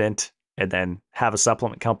basement and then have a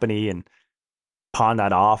supplement company and pawn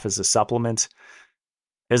that off as a supplement.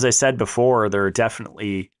 As I said before, there are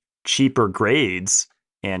definitely cheaper grades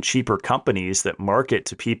and cheaper companies that market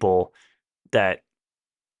to people that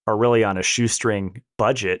are really on a shoestring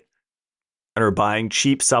budget and are buying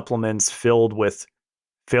cheap supplements filled with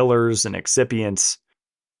fillers and excipients.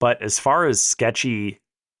 But as far as sketchy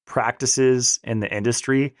practices in the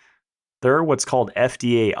industry, there are what's called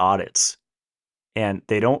FDA audits, and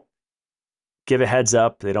they don't give a heads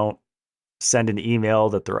up. They don't send an email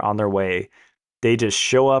that they're on their way. They just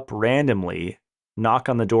show up randomly, knock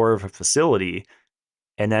on the door of a facility,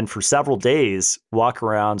 and then for several days walk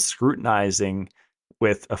around scrutinizing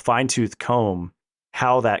with a fine-tooth comb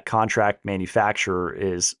how that contract manufacturer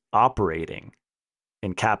is operating,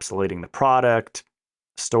 encapsulating the product,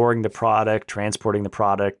 storing the product, transporting the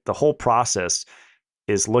product. The whole process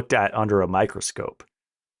is looked at under a microscope.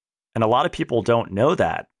 And a lot of people don't know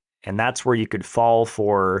that. And that's where you could fall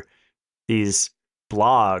for these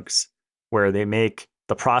blogs where they make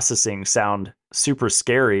the processing sound super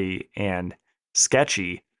scary and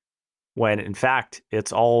sketchy when in fact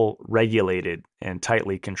it's all regulated and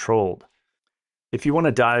tightly controlled. If you want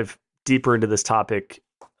to dive deeper into this topic,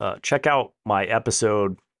 check out my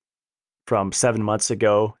episode from 7 months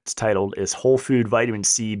ago. It's titled, Is Whole Food Vitamin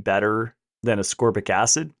C Better Than Ascorbic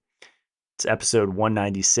Acid? It's episode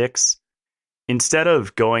 196. Instead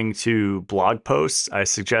of going to blog posts, I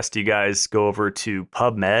suggest you guys go over to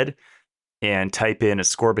PubMed and type in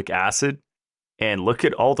ascorbic acid and look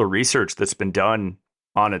at all the research that's been done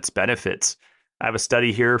on its benefits. I have a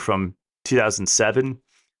study here from 2007.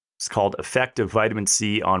 It's called Effect of Vitamin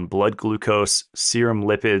C on Blood Glucose, Serum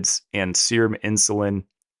Lipids, and Serum Insulin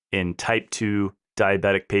in Type 2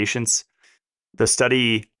 Diabetic Patients. The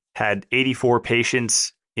study had 84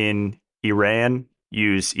 patients in Iran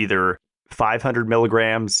use either 500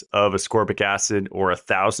 milligrams of ascorbic acid or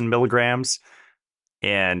 1,000 milligrams.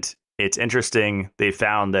 And it's interesting, they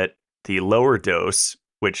found that the lower dose,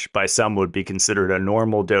 which by some would be considered a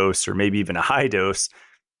normal dose or maybe even a high dose,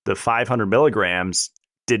 the 500 milligrams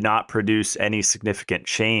did not produce any significant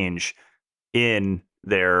change in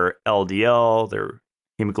their LDL, their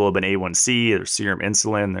hemoglobin A1C, their serum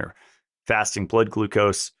insulin, their fasting blood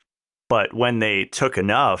glucose. But when they took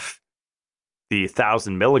enough, the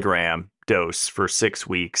 1,000 milligram dose for 6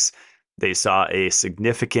 weeks, they saw a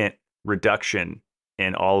significant reduction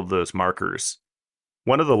in all of those markers.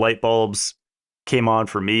 One of the light bulbs came on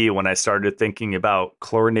for me when I started thinking about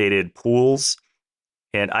chlorinated pools.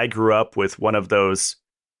 And I grew up with one of those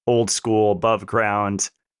old school above ground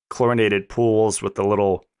chlorinated pools with the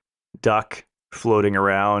little duck floating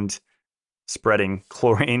around, spreading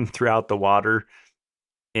chlorine throughout the water.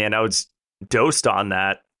 And I was dosed on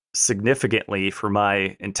that significantly for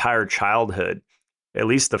my entire childhood. At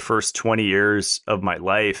least the first 20 years of my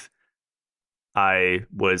life, I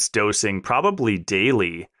was dosing probably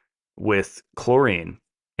daily with chlorine.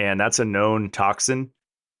 And that's a known toxin.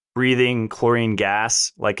 Breathing chlorine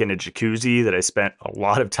gas, like in a jacuzzi that I spent a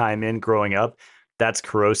lot of time in growing up, that's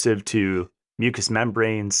corrosive to mucous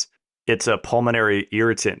membranes. It's a pulmonary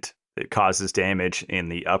irritant that causes damage in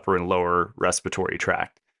the upper and lower respiratory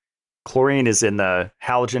tract. Chlorine is in the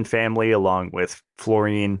halogen family along with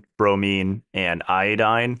fluorine, bromine, and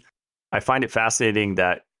iodine. I find it fascinating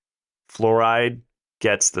that fluoride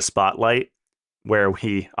gets the spotlight where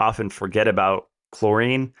we often forget about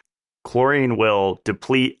chlorine. Chlorine will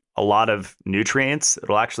deplete a lot of nutrients.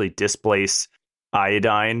 It'll actually displace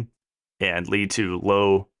iodine and lead to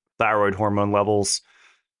low thyroid hormone levels,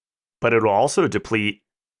 but it'll also deplete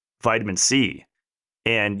vitamin C.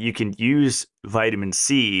 And you can use vitamin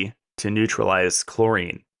C to neutralize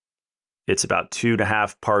chlorine. It's about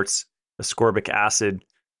 2.5 parts ascorbic acid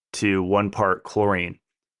to 1 part chlorine.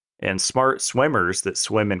 And smart swimmers that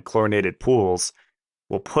swim in chlorinated pools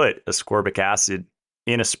will put ascorbic acid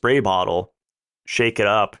in a spray bottle, shake it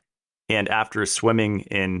up, and after swimming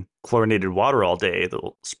in chlorinated water all day,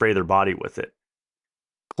 they'll spray their body with it.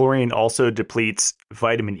 Chlorine also depletes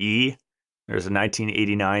vitamin E. There's a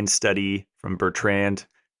 1989 study from Bertrand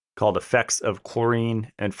called Effects of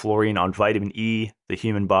Chlorine and Fluorine on Vitamin E, the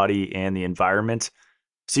Human Body, and the Environment.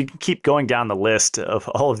 So you can keep going down the list of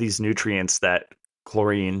all of these nutrients that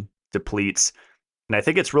chlorine depletes. And I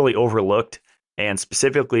think it's really overlooked, and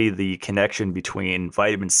specifically the connection between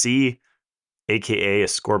vitamin C, aka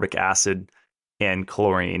ascorbic acid, and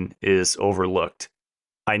chlorine is overlooked.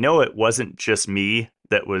 I know it wasn't just me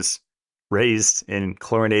that was raised in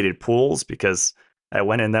chlorinated pools because I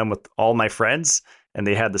went in them with all my friends and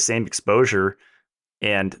they had the same exposure,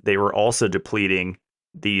 and they were also depleting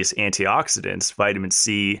these antioxidants, vitamin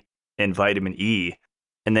C and vitamin E.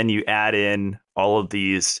 And then you add in all of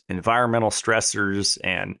these environmental stressors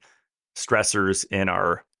and stressors in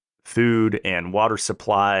our food and water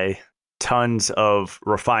supply, tons of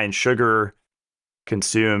refined sugar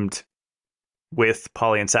consumed with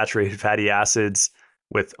polyunsaturated fatty acids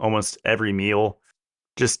with almost every meal,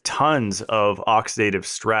 just tons of oxidative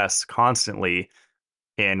stress constantly.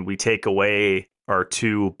 And we take away our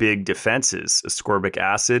two big defenses, ascorbic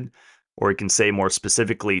acid, or you can say more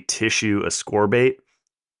specifically tissue ascorbate,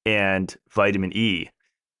 and vitamin E.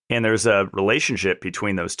 And there's a relationship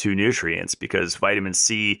between those two nutrients because vitamin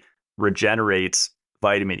C regenerates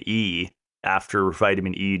vitamin E after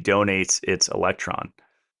vitamin E donates its electron.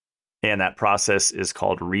 And that process is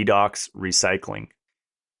called redox recycling.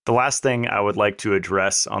 The last thing I would like to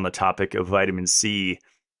address on the topic of vitamin C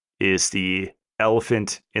is the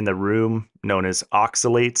elephant in the room known as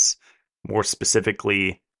oxalates, more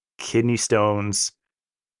specifically kidney stones,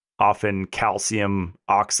 often calcium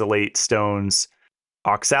oxalate stones.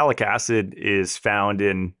 Oxalic acid is found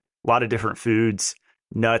in a lot of different foods: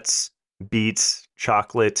 nuts, beets,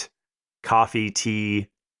 chocolate, coffee, tea,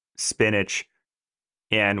 spinach,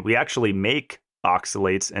 and we actually make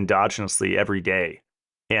oxalates endogenously every day.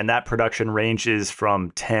 And that production ranges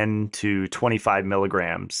from 10 to 25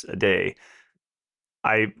 milligrams a day.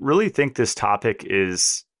 I really think this topic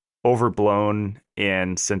is overblown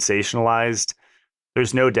and sensationalized.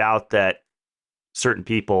 There's no doubt that certain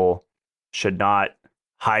people should not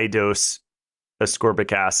high dose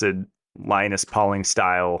ascorbic acid Linus Pauling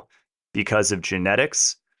style because of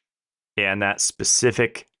genetics. And that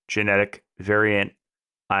specific genetic variant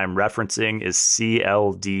I'm referencing is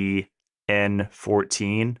CLDN14.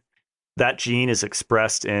 That gene is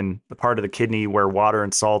expressed in the part of the kidney where water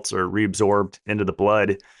and salts are reabsorbed into the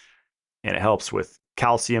blood, and it helps with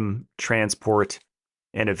calcium transport.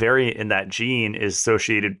 And a variant in that gene is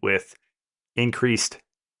associated with increased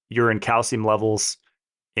urine calcium levels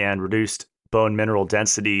and reduced bone mineral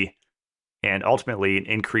density, and ultimately an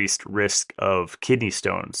increased risk of kidney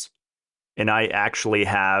stones. And I actually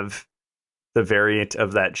have the variant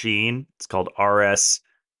of that gene. It's called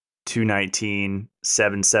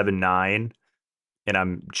RS219779, and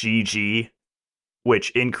I'm GG,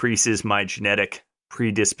 which increases my genetic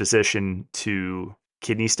predisposition to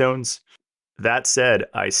kidney stones. That said,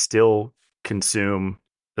 I still consume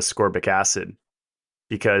ascorbic acid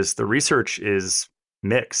because the research is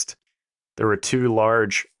mixed. There were two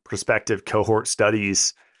large prospective cohort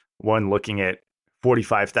studies, one looking at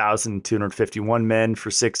 45,251 men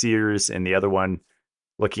for 6 years, and the other one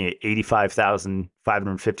looking at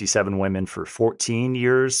 85,557 women for 14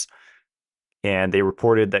 years. And they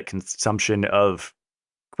reported that consumption of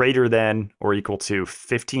greater than or equal to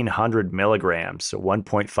 1,500 milligrams, so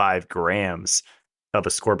 1.5 grams of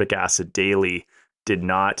ascorbic acid daily, did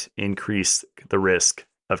not increase the risk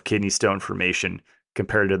of kidney stone formation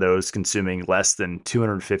compared to those consuming less than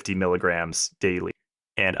 250 milligrams daily.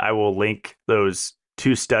 And I will link those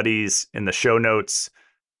two studies in the show notes.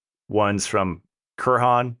 One's from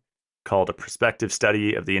Kurhan, called A Prospective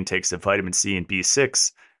Study of the Intakes of Vitamin C and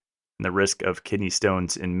B6 and the Risk of Kidney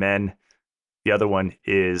Stones in Men. The other one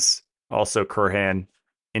is also Kurhan,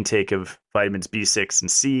 Intake of Vitamins B6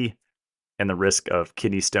 and C and the Risk of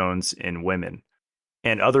Kidney Stones in Women.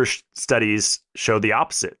 And other studies show the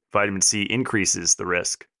opposite. Vitamin C increases the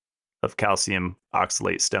risk of calcium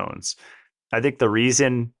oxalate stones. I think the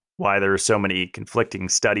reason why there are so many conflicting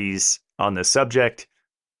studies on this subject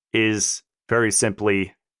is very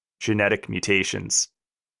simply genetic mutations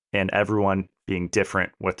and everyone being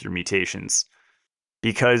different with their mutations.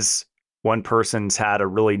 Because one person's had a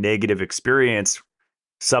really negative experience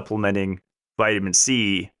supplementing vitamin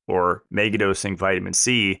C or megadosing vitamin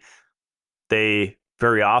C, they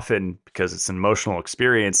very often, because it's an emotional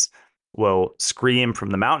experience, will scream from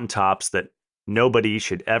the mountaintops that nobody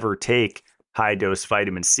should ever take high dose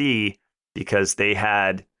vitamin C because they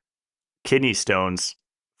had kidney stones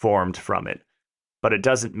formed from it. But it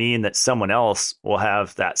doesn't mean that someone else will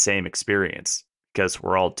have that same experience because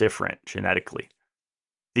we're all different genetically.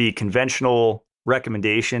 The conventional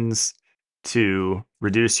recommendations to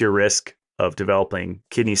reduce your risk of developing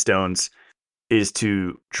kidney stones is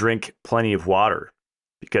to drink plenty of water,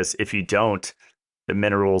 because if you don't, the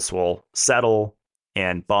minerals will settle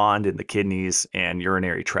and bond in the kidneys and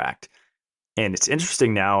urinary tract. And it's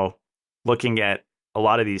interesting now looking at a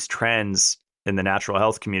lot of these trends in the natural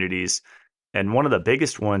health communities. And one of the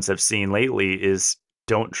biggest ones I've seen lately is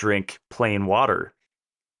don't drink plain water,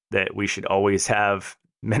 that we should always have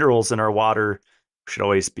minerals in our water. We should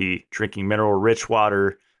always be drinking mineral rich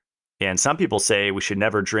water. And some people say we should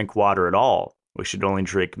never drink water at all. We should only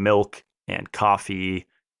drink milk and coffee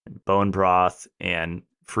and bone broth and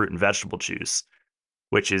fruit and vegetable juice,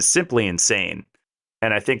 which is simply insane.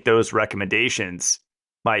 And I think those recommendations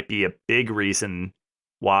might be a big reason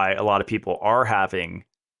why a lot of people are having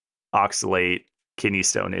oxalate kidney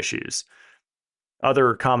stone issues.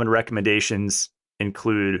 Other common recommendations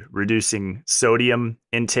include reducing sodium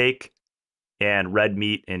intake and red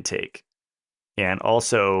meat intake, and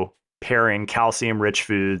also pairing calcium-rich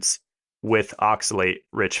foods with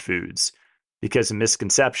oxalate-rich foods, because a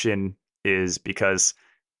misconception is because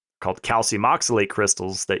called calcium oxalate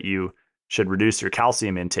crystals that you should reduce your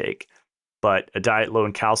calcium intake, but a diet low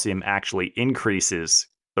in calcium actually increases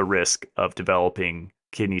the risk of developing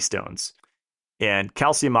kidney stones. And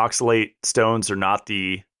calcium oxalate stones are not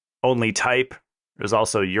the only type There's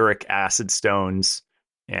also uric acid stones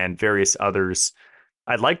and various others.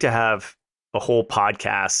 I'd like to have a whole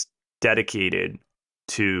podcast dedicated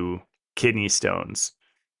to kidney stones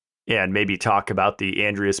and maybe talk about the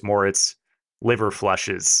Andreas Moritz liver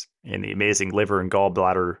flushes in the amazing liver and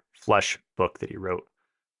gallbladder flush book that he wrote.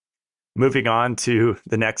 Moving on to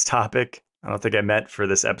the next topic. I don't think I meant for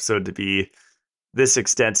this episode to be this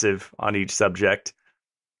extensive on each subject.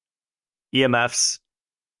 EMFs,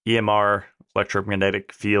 EMR,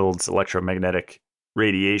 electromagnetic fields, electromagnetic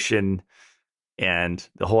radiation, and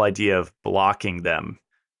the whole idea of blocking them.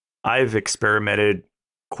 I've experimented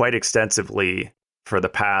quite extensively for the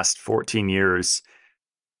past 14 years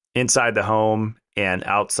inside the home and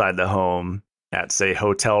outside the home at, say,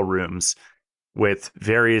 hotel rooms with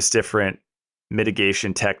various different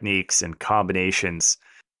mitigation techniques and combinations,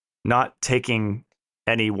 not taking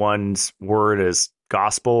anyone's word as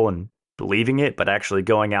gospel and believing it, but actually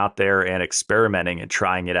going out there and experimenting and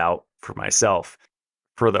trying it out for myself.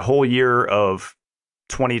 For the whole year of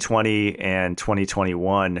 2020 and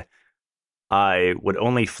 2021, I would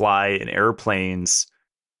only fly in airplanes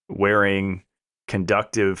wearing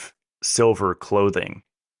conductive silver clothing.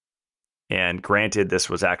 And granted, this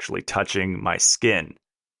was actually touching my skin,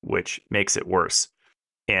 which makes it worse.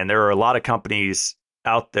 And there are a lot of companies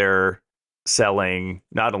out there selling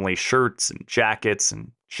not only shirts and jackets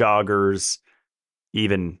and joggers,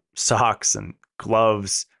 even socks and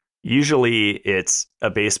gloves. Usually it's a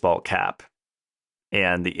baseball cap,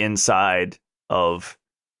 and the inside of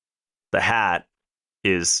the hat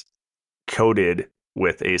is coated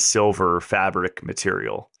with a silver fabric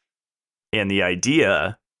material. And the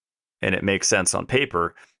idea, and it makes sense on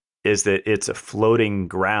paper, is that it's a floating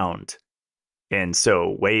ground. And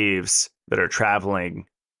so waves that are traveling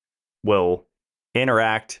will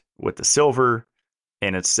interact with the silver,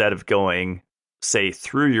 and instead of going, say,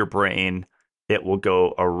 through your brain, it will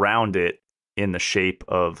go around it in the shape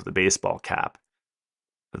of the baseball cap,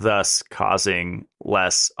 thus causing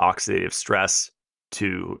less oxidative stress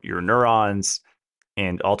to your neurons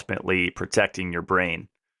and ultimately protecting your brain.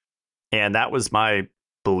 And that was my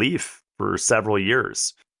belief for several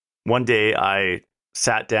years. One day I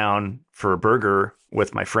sat down for a burger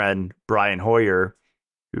with my friend Brian Hoyer,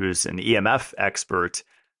 who's an EMF expert,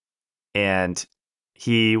 and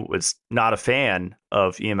he was not a fan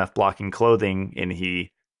of EMF blocking clothing, and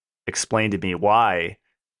he explained to me why.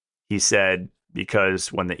 He said,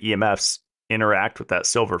 because when the EMFs interact with that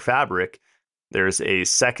silver fabric, there's a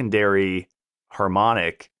secondary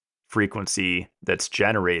harmonic frequency that's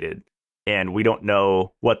generated, and we don't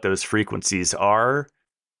know what those frequencies are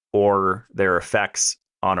or their effects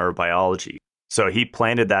on our biology. So he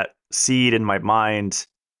planted that seed in my mind,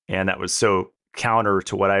 and that was so counter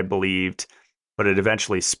to what I believed, but it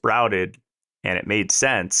eventually sprouted and it made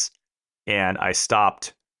sense. And I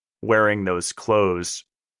stopped wearing those clothes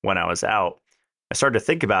when I was out. I started to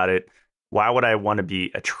think about it. Why would I want to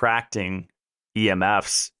be attracting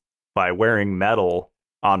EMFs by wearing metal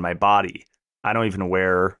on my body? I don't even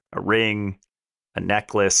wear a ring, a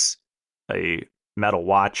necklace, a metal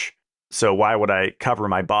watch. So why would I cover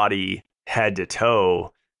my body head to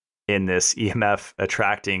toe in this EMF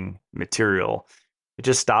attracting material? It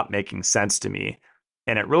just stopped making sense to me.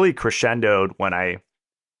 And it really crescendoed when I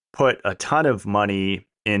put a ton of money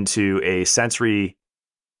into a sensory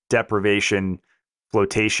deprivation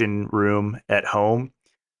flotation room at home.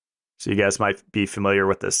 So you guys might be familiar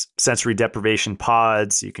with this sensory deprivation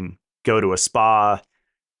pods. You can go to a spa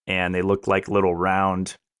and they look like little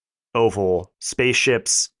round oval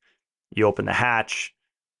spaceships. You open the hatch,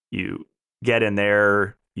 you get in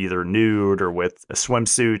there either nude or with a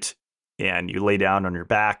swimsuit, and you lay down on your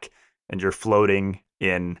back and you're floating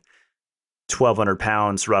in 1,200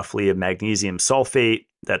 pounds roughly of magnesium sulfate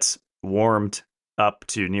that's warmed up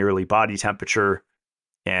to nearly body temperature,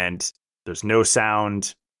 and there's no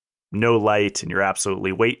sound, no light, and you're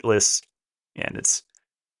absolutely weightless. And it's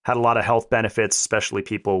had a lot of health benefits, especially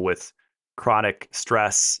people with chronic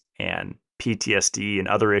stress and PTSD and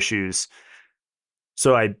other issues.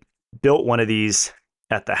 So I built one of these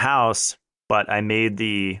at the house, but I made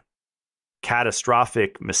the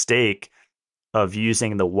catastrophic mistake of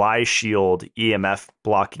using the Y-Shield EMF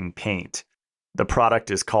blocking paint. The product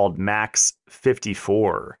is called Max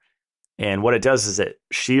 54. And what it does is it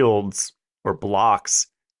shields or blocks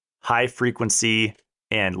high frequency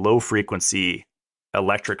and low frequency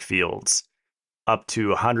electric fields up to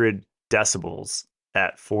 100 decibels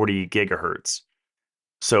at 40 gigahertz.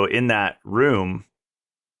 So in that room,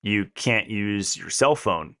 you can't use your cell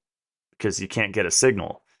phone because you can't get a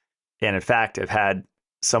signal. And in fact, I've had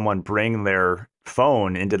someone bring their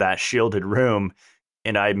phone into that shielded room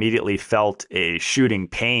and I immediately felt a shooting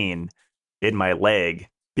pain in my leg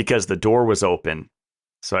because the door was open.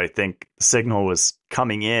 So I think the signal was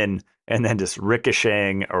coming in and then just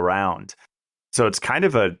ricocheting around. So it's kind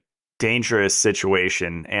of a dangerous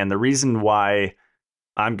situation. And the reason why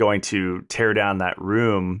I'm going to tear down that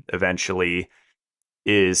room eventually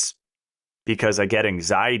is because I get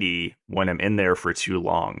anxiety when I'm in there for too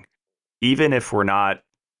long. Even if we're not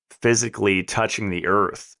physically touching the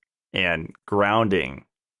earth and grounding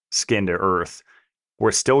skin to earth,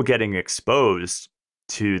 we're still getting exposed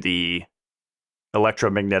to the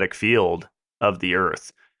electromagnetic field of the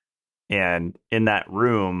earth. And in that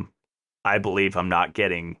room, I believe I'm not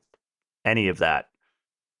getting any of that.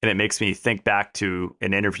 And it makes me think back to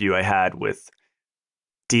an interview I had with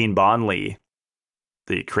Dean Bonley,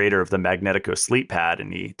 the creator of the Magnetico sleep pad.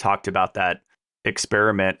 And he talked about that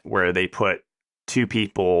experiment where they put two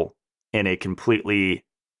people in a completely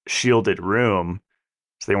shielded room.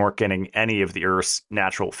 So they weren't getting any of the Earth's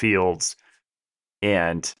natural fields.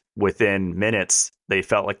 And within minutes, they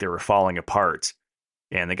felt like they were falling apart.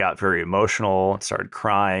 And they got very emotional and started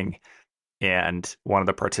crying. And one of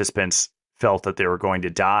the participants felt that they were going to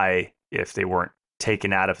die if they weren't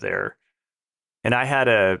taken out of there. And I had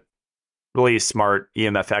a really smart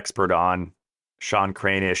EMF expert on, Sean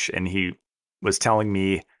Cranish, and he was telling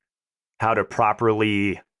me how to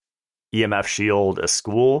properly EMF shield a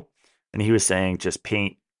school. And he was saying just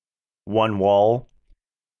paint one wall.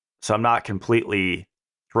 So I'm not completely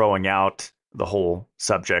throwing out the whole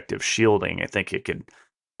subject of shielding. I think it could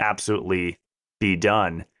absolutely be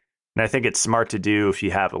done. And I think it's smart to do if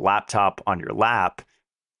you have a laptop on your lap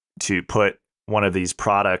to put one of these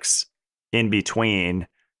products in between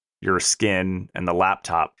your skin and the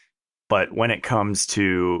laptop. But when it comes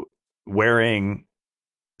to wearing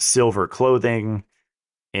silver clothing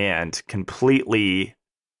and completely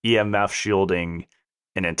EMF shielding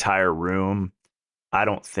an entire room, I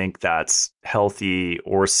don't think that's healthy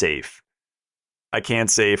or safe. I can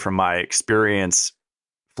say from my experience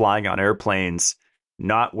flying on airplanes,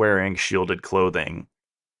 not wearing shielded clothing,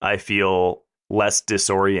 I feel less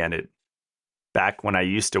disoriented. Back when I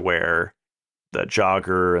used to wear the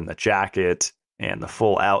jogger and the jacket and the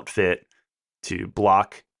full outfit to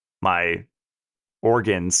block my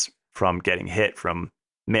organs from getting hit from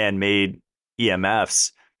man-made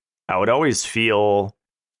EMFs, I would always feel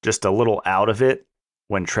just a little out of it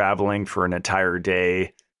when traveling for an entire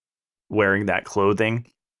day wearing that clothing.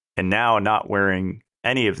 And now, not wearing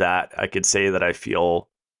any of that, I could say that I feel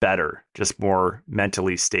better, just more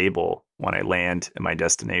mentally stable when I land at my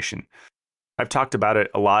destination. I've talked about it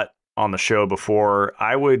a lot on the show before.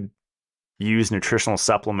 I would use nutritional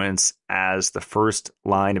supplements as the first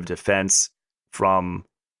line of defense from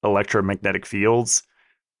electromagnetic fields,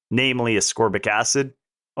 namely ascorbic acid,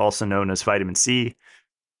 also known as vitamin C,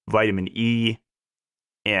 vitamin E,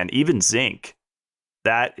 and even zinc.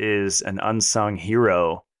 That is an unsung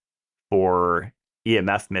hero for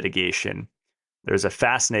EMF mitigation. There's a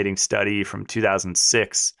fascinating study from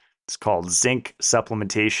 2006. It's called Zinc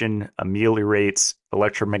Supplementation Ameliorates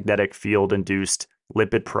Electromagnetic Field Induced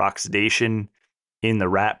Lipid Peroxidation in the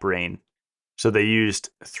Rat Brain. So they used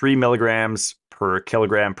 3 milligrams per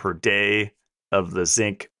kilogram per day of the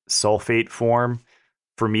zinc sulfate form.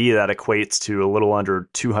 For me, that equates to a little under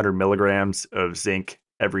 200 milligrams of zinc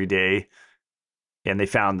every day. And they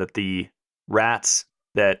found that the rats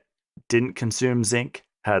that didn't consume zinc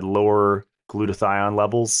had lower glutathione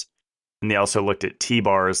levels. And they also looked at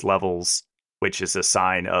T-bars levels, which is a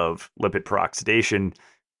sign of lipid peroxidation.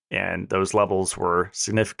 And those levels were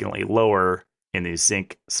significantly lower in the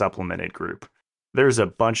zinc supplemented group. There's a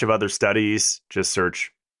bunch of other studies. Just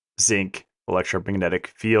search zinc electromagnetic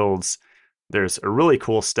fields. There's a really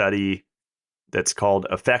cool study that's called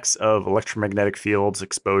Effects of Electromagnetic Fields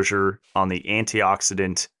Exposure on the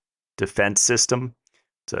Antioxidant Defense System.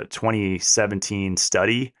 It's a 2017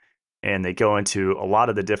 study, and they go into a lot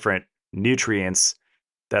of the different nutrients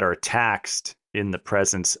that are taxed in the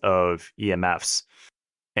presence of EMFs.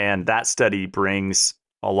 And that study brings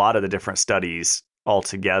a lot of the different studies all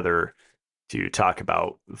together to talk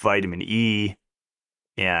about vitamin E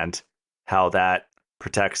and how that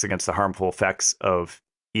protects against the harmful effects of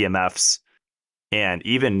EMFs, and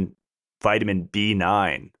even vitamin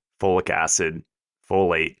B9, folic acid,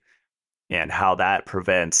 folate, and how that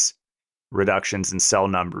prevents reductions in cell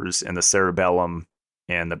numbers in the cerebellum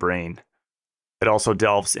and the brain. It also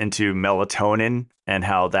delves into melatonin and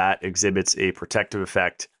how that exhibits a protective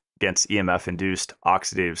effect against EMF-induced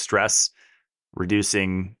oxidative stress,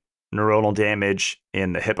 reducing neuronal damage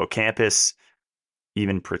in the hippocampus,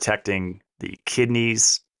 even protecting the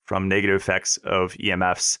kidneys from negative effects of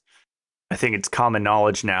EMFs. I think it's common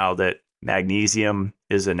knowledge now that magnesium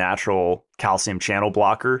is a natural calcium channel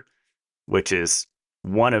blocker, which is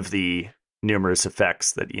one of the numerous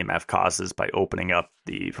effects that EMF causes by opening up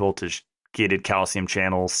the voltage gated calcium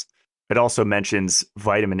channels. It also mentions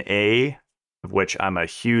vitamin A, of which I'm a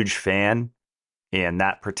huge fan, and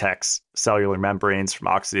that protects cellular membranes from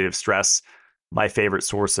oxidative stress. My favorite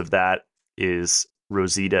source of that is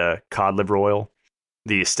Rosita cod liver oil.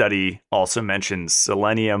 The study also mentions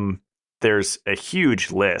selenium. There's a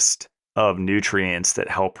huge list of nutrients that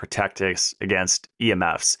help protect us against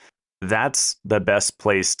EMFs. That's the best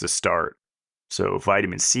place to start. So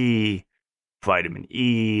vitamin C, vitamin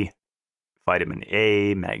E, vitamin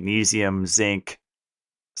A, magnesium, zinc,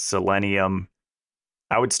 selenium.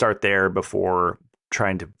 I would start there before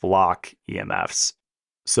trying to block EMFs.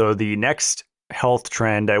 So the next health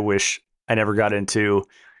trend I wish I never got into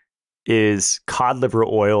is cod liver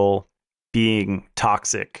oil being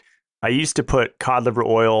toxic. I used to put cod liver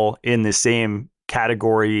oil in the same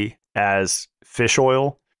category as fish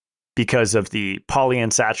oil because of the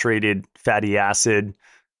polyunsaturated fatty acid,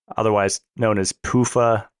 otherwise known as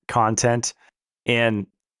PUFA content. And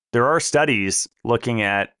there are studies looking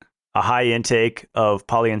at a high intake of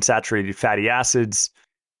polyunsaturated fatty acids,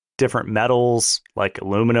 different metals like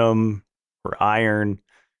aluminum or iron,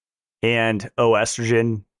 and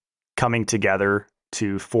O-estrogen coming together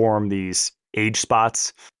to form these age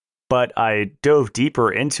spots. But I dove deeper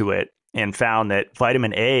into it and found that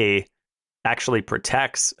vitamin A actually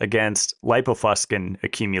protects against lipofuscin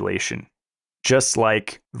accumulation, just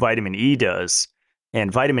like vitamin E does. And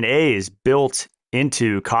vitamin A is built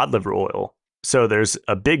into cod liver oil. So there's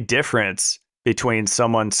a big difference between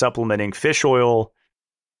someone supplementing fish oil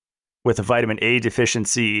with a vitamin A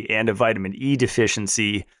deficiency and a vitamin E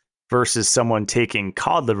deficiency versus someone taking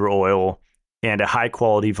cod liver oil and a high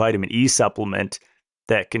quality vitamin E supplement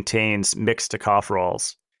that contains mixed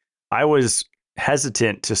tocopherols. I was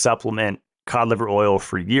hesitant to supplement cod liver oil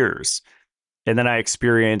for years. And then I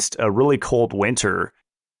experienced a really cold winter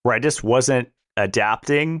where I just wasn't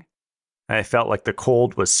adapting. I felt like the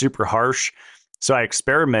cold was super harsh. So I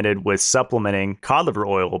experimented with supplementing cod liver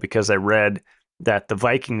oil because I read that the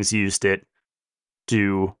Vikings used it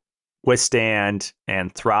to withstand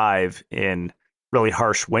and thrive in really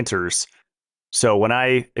harsh winters. So when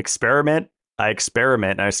I experiment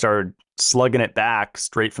and I started slugging it back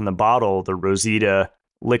straight from the bottle, the Rosita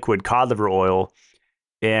liquid cod liver oil.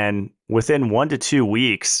 And within 1 to 2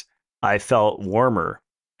 weeks, I felt warmer.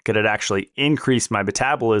 It had actually increased my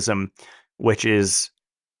metabolism, which is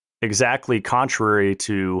exactly contrary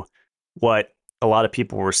to what a lot of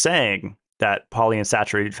people were saying, that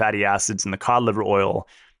polyunsaturated fatty acids in the cod liver oil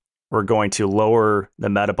were going to lower the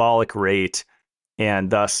metabolic rate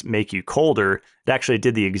and thus make you colder. It actually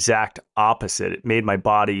did the exact opposite. It made my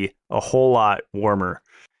body a whole lot warmer.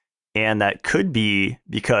 And that could be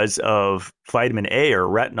because of vitamin A or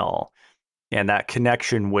retinol and that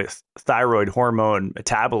connection with thyroid hormone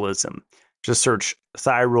metabolism. Just search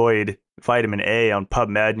thyroid vitamin A on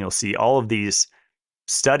PubMed and you'll see all of these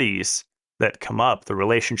studies that come up, the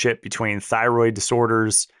relationship between thyroid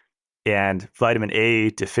disorders and vitamin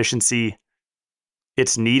A deficiency.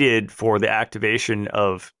 It's needed for the activation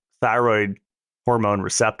of thyroid hormone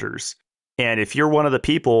receptors. And if you're one of the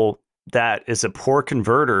people that is a poor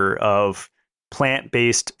converter of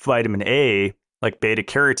plant-based vitamin A, like beta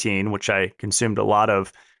carotene, which I consumed a lot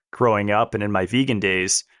of growing up and in my vegan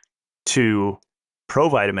days, to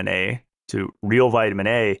provitamin A, to real vitamin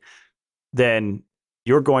A, then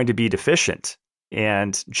you're going to be deficient.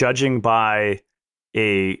 And judging by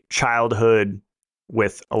a childhood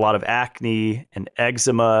with a lot of acne and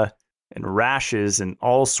eczema and rashes and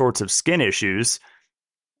all sorts of skin issues,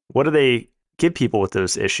 what do they give people with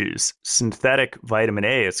those issues? Synthetic vitamin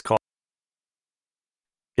A, it's called.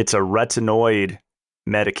 It's a retinoid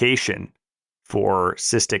medication for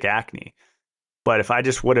cystic acne. But if I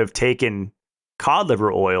just would have taken cod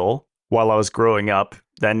liver oil while I was growing up,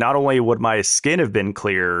 then not only would my skin have been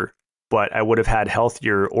clearer, but I would have had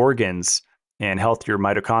healthier organs and healthier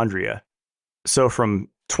mitochondria. So from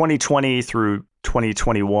 2020 through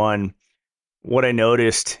 2021, what I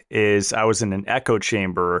noticed is I was in an echo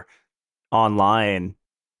chamber online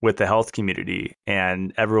with the health community,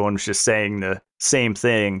 and everyone was just saying the same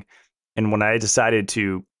thing. And when I decided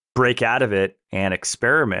to break out of it and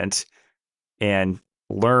experiment and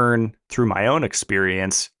learn through my own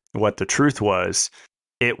experience what the truth was,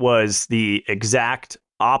 it was the exact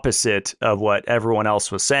opposite of what everyone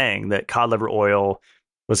else was saying, that cod liver oil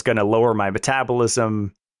was going to lower my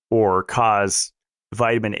metabolism or cause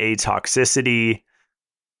vitamin A toxicity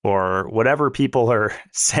or whatever people are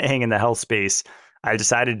saying in the health space. I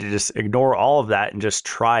decided to just ignore all of that and just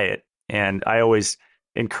try it. And I always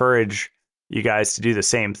encourage you guys to do the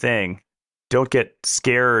same thing. Don't get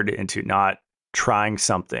scared into not trying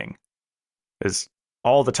something. Because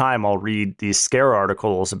all the time I'll read these scare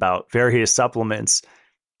articles about various supplements,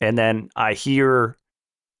 and then I hear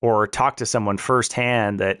or talk to someone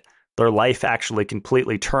firsthand that their life actually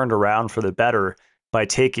completely turned around for the better by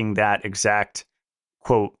taking that exact,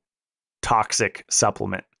 quote, toxic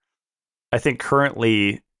supplement. I think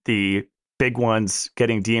currently the big ones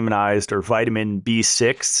getting demonized are vitamin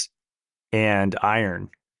B6 and iron.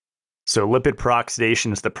 So lipid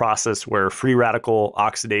peroxidation is the process where free radical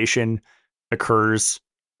oxidation occurs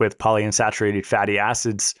with polyunsaturated fatty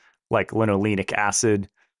acids like linolenic acid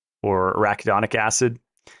or arachidonic acid.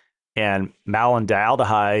 And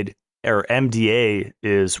malondialdehyde, or MDA,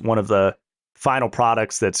 is one of the final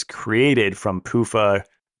products that's created from PUFA,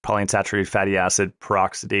 polyunsaturated fatty acid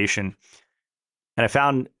peroxidation. And I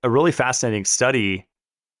found a really fascinating study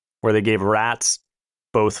where they gave rats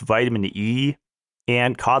both vitamin E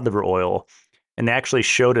and cod liver oil, and they actually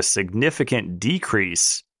showed a significant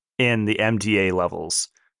decrease in the MDA levels,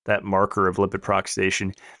 that marker of lipid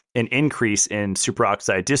peroxidation, an increase in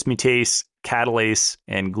superoxide dismutase, catalase,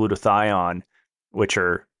 and glutathione, which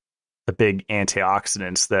are the big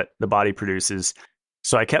antioxidants that the body produces.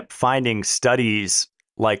 So I kept finding studies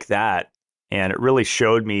like that, and it really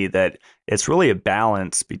showed me that it's really a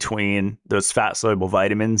balance between those fat-soluble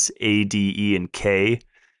vitamins, A, D, E, and K.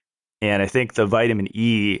 And I think the vitamin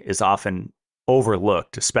E is often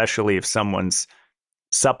overlooked, especially if someone's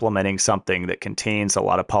supplementing something that contains a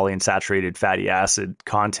lot of polyunsaturated fatty acid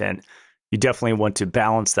content. You definitely want to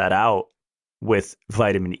balance that out with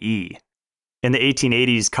vitamin E. In the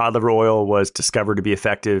 1880s, cod liver oil was discovered to be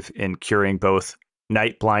effective in curing both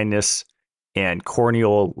night blindness and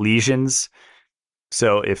corneal lesions.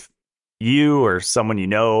 So if you or someone you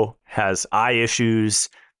know has eye issues,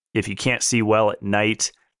 if you can't see well at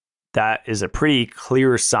night, that is a pretty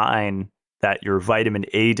clear sign that you're vitamin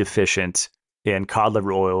A deficient, and cod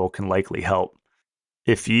liver oil can likely help.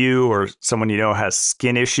 If you or someone you know has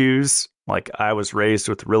skin issues, like I was raised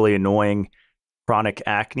with really annoying chronic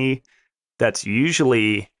acne, that's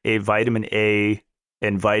usually a vitamin A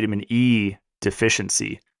and vitamin E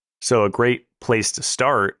deficiency. So a great place to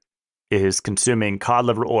start is consuming cod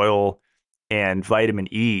liver oil and vitamin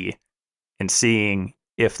E and seeing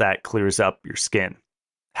if that clears up your skin.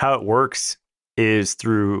 How it works is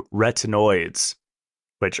through retinoids,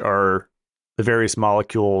 which are the various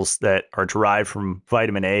molecules that are derived from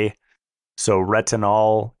vitamin A. So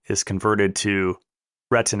retinol is converted to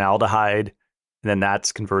retinaldehyde, and then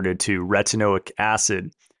that's converted to retinoic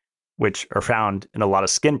acid, which are found in a lot of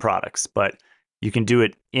skin products. But you can do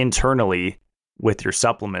it internally with your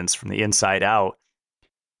supplements from the inside out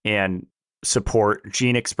and support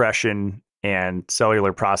gene expression and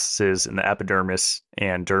cellular processes in the epidermis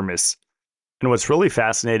and dermis. And what's really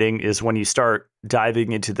fascinating is when you start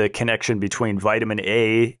diving into the connection between vitamin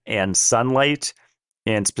A and sunlight,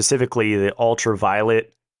 and specifically the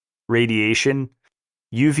ultraviolet radiation,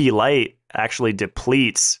 UV light actually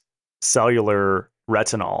depletes cellular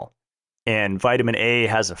retinol. And vitamin A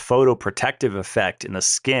has a photoprotective effect in the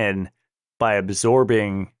skin by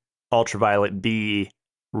absorbing ultraviolet B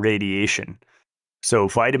radiation. So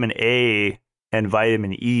vitamin A and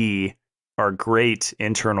vitamin E are great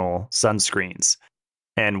internal sunscreens.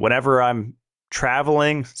 And whenever I'm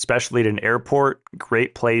traveling, especially at an airport,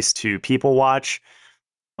 great place to people watch,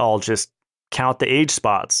 I'll just count the age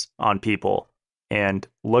spots on people and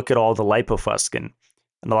look at all the lipofuscin.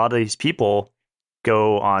 And a lot of these people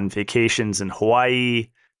go on vacations in Hawaii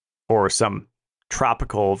or some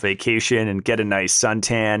tropical vacation and get a nice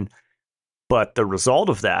suntan. But the result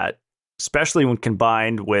of that, especially when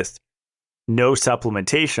combined with no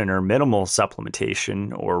supplementation or minimal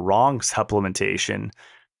supplementation or wrong supplementation,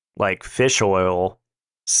 like fish oil,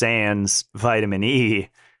 sans vitamin E,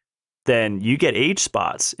 then you get age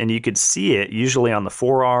spots, and you could see it usually on the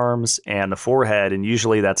forearms and the forehead, and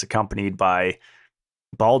usually that's accompanied by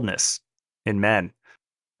baldness in men.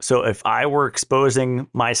 So if I were exposing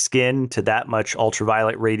my skin to that much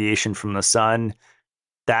ultraviolet radiation from the sun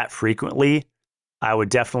that frequently, I would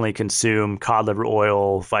definitely consume cod liver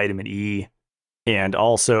oil, vitamin E, and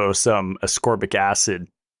also some ascorbic acid,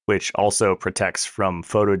 which also protects from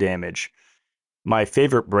photo damage. My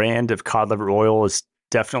favorite brand of cod liver oil is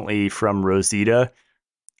definitely from Rosita.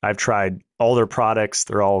 I've tried all their products.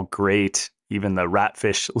 They're all great. Even the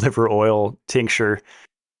ratfish liver oil tincture.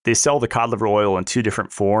 They sell the cod liver oil in two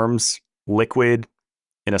different forms, liquid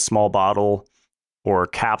in a small bottle or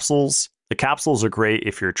capsules. The capsules are great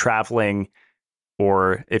if you're traveling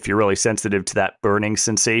or if you're really sensitive to that burning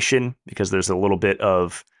sensation, because there's a little bit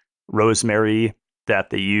of rosemary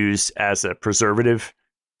that they use as a preservative.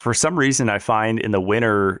 For some reason, I find in the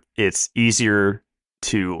winter, it's easier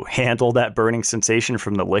to handle that burning sensation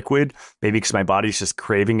from the liquid, maybe because my body's just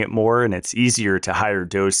craving it more, and it's easier to higher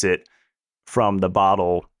dose it from the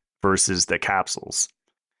bottle versus the capsules.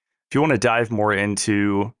 If you want to dive more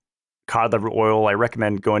into cod liver oil, I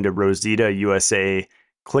recommend going to Rosita USA,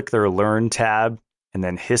 click their Learn tab, and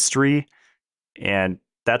then History. And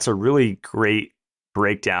that's a really great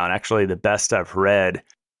breakdown, actually the best I've read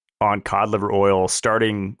on cod liver oil,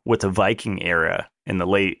 starting with the Viking era in the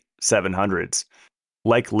late 700s.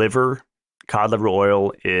 Like liver, cod liver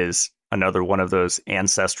oil is another one of those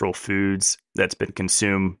ancestral foods that's been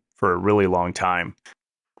consumed for a really long time.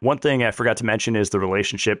 One thing I forgot to mention is the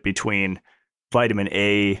relationship between vitamin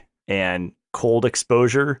A and cold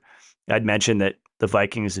exposure. I'd mentioned that the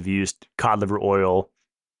Vikings have used cod liver oil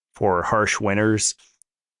for harsh winters,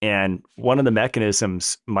 and one of the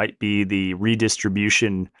mechanisms might be the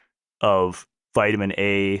redistribution of vitamin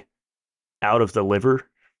A out of the liver.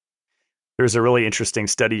 There's a really interesting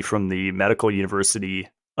study from the Medical University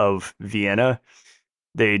of Vienna.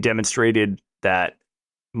 They demonstrated that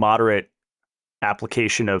moderate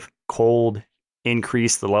application of cold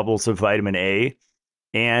increased the levels of vitamin A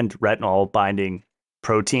and retinol binding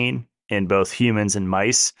protein in both humans and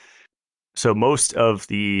mice. So most of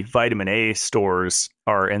the vitamin A stores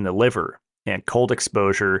are in the liver, and cold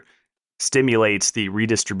exposure stimulates the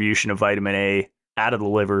redistribution of vitamin A out of the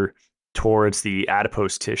liver towards the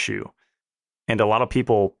adipose tissue. And a lot of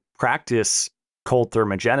people practice cold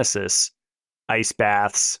thermogenesis, ice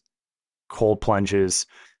baths, cold plunges,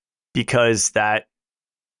 because that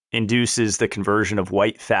induces the conversion of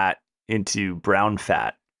white fat into brown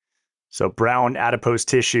fat. So brown adipose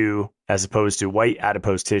tissue, as opposed to white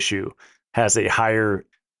adipose tissue, has a higher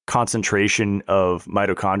concentration of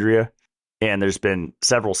mitochondria. And there's been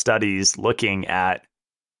several studies looking at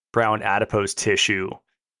brown adipose tissue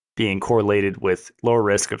being correlated with lower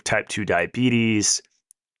risk of type 2 diabetes,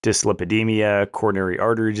 dyslipidemia, coronary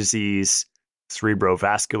artery disease,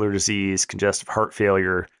 cerebrovascular disease, congestive heart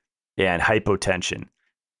failure, and hypotension.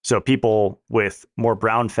 So people with more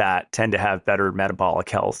brown fat tend to have better metabolic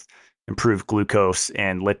health, improved glucose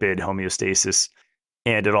and lipid homeostasis,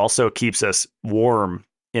 and it also keeps us warm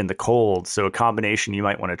in the cold. So a combination you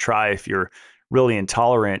might want to try if you're really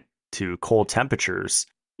intolerant to cold temperatures,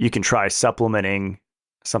 you can try supplementing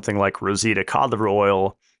something like Rosita cod liver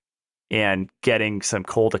oil and getting some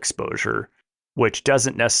cold exposure, which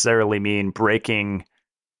doesn't necessarily mean breaking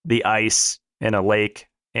the ice in a lake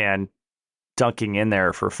and dunking in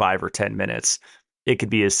there for 5 or 10 minutes. It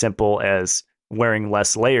could be as simple as wearing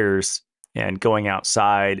less layers and going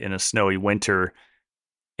outside in a snowy winter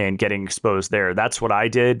and getting exposed there. That's what I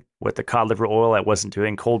did with the cod liver oil. I wasn't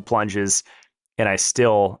doing cold plunges, and I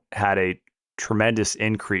still had a tremendous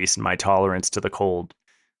increase in my tolerance to the cold.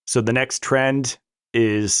 So the next trend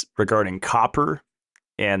is regarding copper,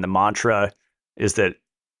 and the mantra is that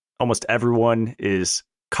almost everyone is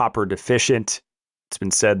copper deficient. It's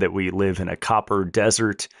been said that we live in a copper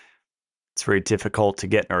desert. It's very difficult to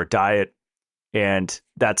get in our diet, and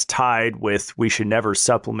that's tied with we should never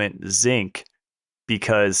supplement zinc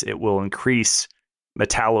because it will increase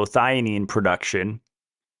metallothionein production,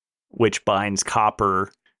 which binds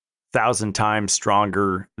copper 1,000 times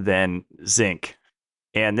stronger than zinc.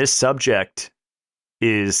 And this subject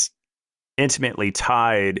is intimately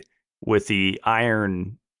tied with the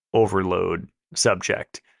iron overload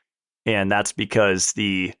subject. And that's because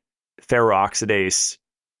the ferrooxidase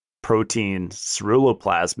protein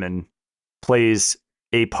ceruloplasmin plays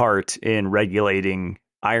a part in regulating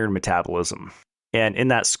iron metabolism. And in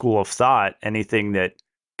that school of thought, anything that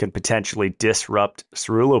can potentially disrupt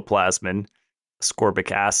ceruloplasmin,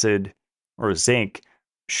 ascorbic acid, or zinc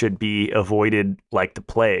should be avoided like the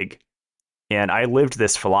plague. And I lived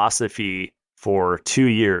this philosophy for 2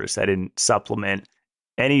 years. I didn't supplement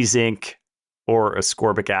any zinc or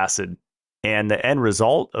ascorbic acid. And the end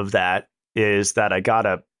result of that is that I got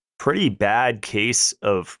a pretty bad case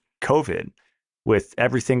of COVID. With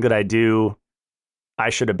everything that I do, I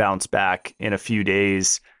should have bounced back in a few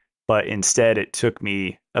days, but instead it took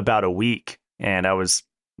me about a week, and I was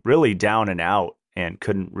really down and out and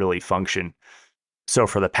couldn't really function. So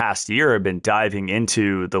for the past year, I've been diving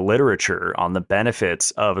into the literature on the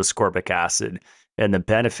benefits of ascorbic acid and the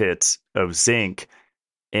benefits of zinc,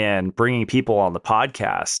 and bringing people on the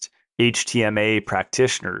podcast, HTMA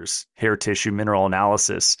practitioners, hair tissue mineral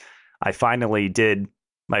analysis. I finally did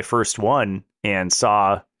my first one and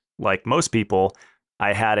saw, like most people,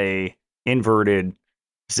 I had a inverted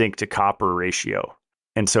zinc to copper ratio.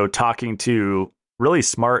 And so talking to really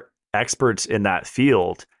smart experts in that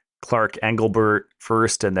field, Clark Engelbert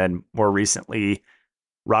first, and then more recently,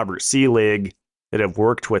 Robert Seelig, that have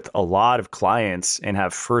worked with a lot of clients and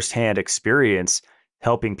have firsthand experience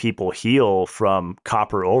helping people heal from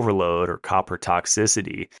copper overload or copper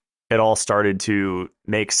toxicity. It all started to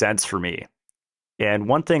make sense for me. And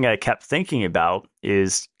one thing I kept thinking about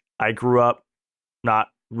is I grew up not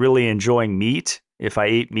really enjoying meat. If I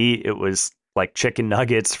ate meat, it was like chicken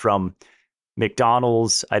nuggets from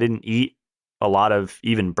McDonald's. I didn't eat a lot of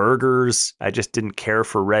even burgers. I just didn't care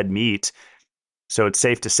for red meat. So it's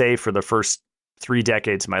safe to say for the first 3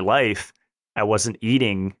 decades of my life, I wasn't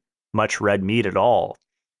eating much red meat at all.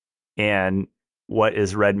 And what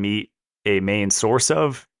is red meat a main source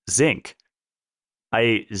of? Zinc. I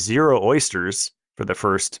ate 0 oysters for the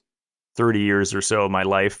first 30 years or so of my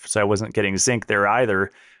life, so I wasn't getting zinc there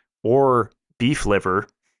either, or beef liver.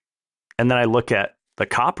 And then I look at the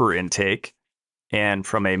copper intake, and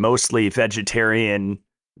from a mostly vegetarian,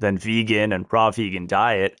 then vegan and raw vegan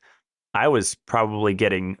diet, I was probably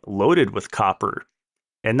getting loaded with copper.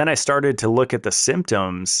 And then I started to look at the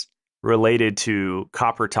symptoms related to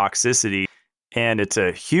copper toxicity, and it's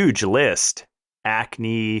a huge list: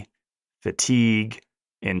 acne, fatigue,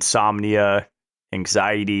 insomnia,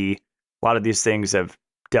 anxiety. A lot of these things I've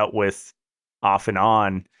dealt with off and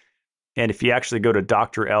on. And if you actually go to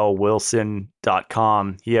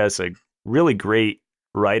drlwilson.com, he has a really great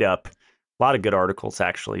write-up, a lot of good articles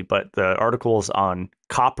actually, but the articles on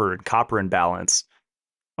copper and copper imbalance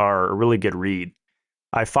are a really good read.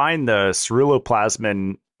 I find the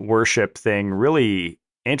ceruloplasmin worship thing really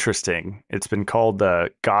interesting. It's been called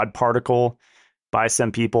the God particle by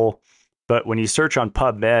some people, but when you search on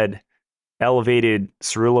PubMed, elevated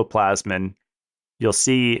ceruloplasmin, you'll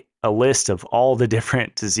see a list of all the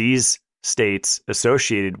different disease states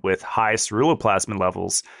associated with high ceruloplasmin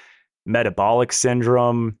levels: metabolic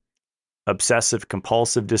syndrome, obsessive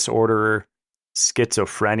compulsive disorder,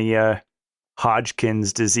 schizophrenia,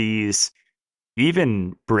 Hodgkin's disease,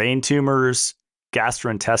 even brain tumors,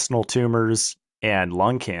 gastrointestinal tumors, and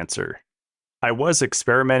lung cancer. I was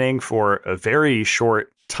experimenting for a very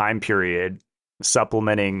short time period,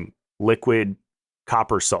 supplementing liquid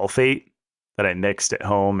copper sulfate that I mixed at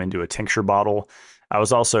home into a tincture bottle. I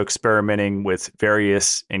was also experimenting with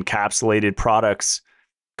various encapsulated products,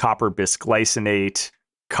 copper bisglycinate,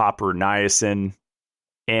 copper niacin,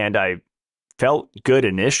 and I felt good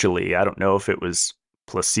initially. I don't know if it was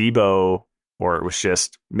placebo or it was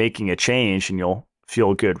just making a change and you'll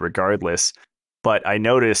feel good regardless. But I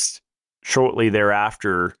noticed shortly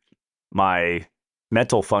thereafter my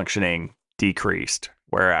mental functioning decreased,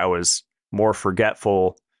 where I was more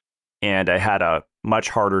forgetful and I had a much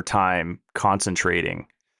harder time concentrating.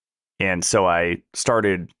 And so I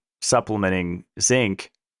started supplementing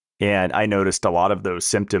zinc, and I noticed a lot of those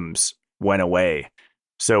symptoms went away.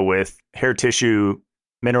 So with hair tissue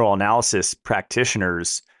mineral analysis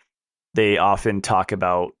practitioners, they often talk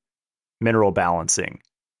about mineral balancing.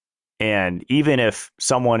 And even if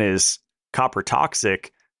someone is copper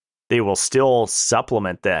toxic, they will still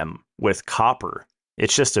supplement them with copper.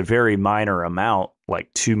 It's just a very minor amount,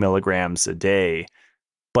 like 2 milligrams a day,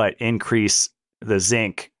 but increase the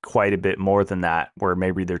zinc quite a bit more than that, where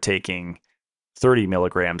maybe they're taking 30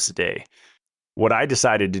 milligrams a day. What I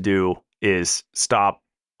decided to do is stop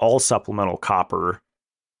all supplemental copper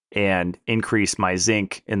and increase my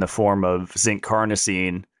zinc in the form of zinc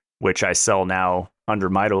carnosine, which I sell now under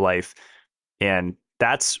Mitolife. And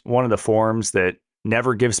that's one of the forms that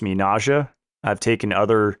never gives me nausea. I've taken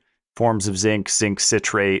other forms of zinc, zinc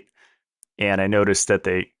citrate, and I noticed that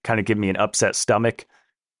they kind of give me an upset stomach.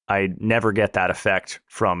 I never get that effect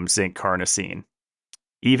from zinc carnosine,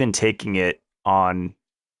 even taking it on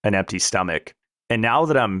an empty stomach. And now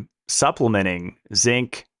that I'm supplementing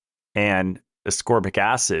zinc and ascorbic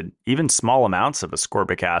acid, even small amounts of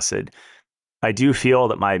ascorbic acid, I do feel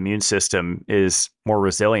that my immune system is more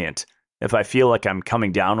resilient. If I feel like I'm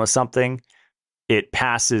coming down with something, it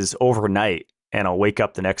passes overnight and I'll wake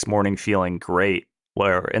up the next morning feeling great.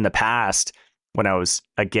 Where in the past, when I was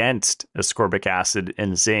against ascorbic acid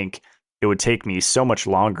and zinc, it would take me so much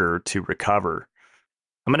longer to recover.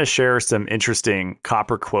 I'm going to share some interesting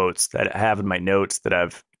copper quotes that I have in my notes that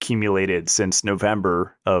I've accumulated since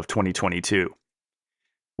November of 2022.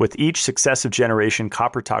 With each successive generation,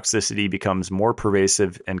 copper toxicity becomes more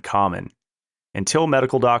pervasive and common. Until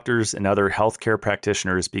medical doctors and other healthcare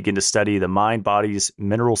practitioners begin to study the mind-body's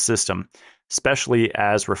mineral system, especially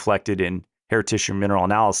as reflected in hair tissue mineral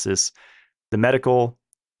analysis, the medical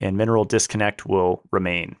and mineral disconnect will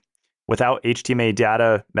remain. Without HTMA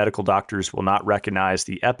data, medical doctors will not recognize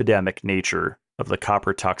the epidemic nature of the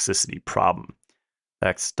copper toxicity problem.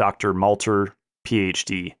 That's Dr. Malter,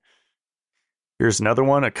 PhD. Here's another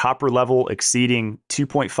one. A copper level exceeding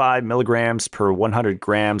 2.5 milligrams per 100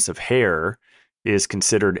 grams of hair is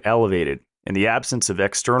considered elevated. In the absence of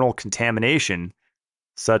external contamination,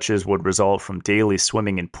 such as would result from daily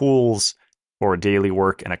swimming in pools or daily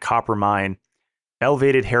work in a copper mine,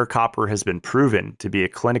 elevated hair copper has been proven to be a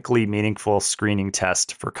clinically meaningful screening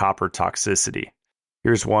test for copper toxicity.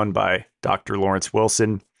 Here's one by Dr. Lawrence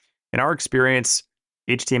Wilson. In our experience,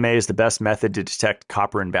 HTMA is the best method to detect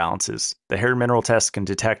copper imbalances. The hair mineral test can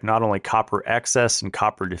detect not only copper excess and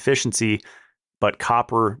copper deficiency, but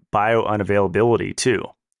copper biounavailability too.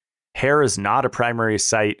 Hair is not a primary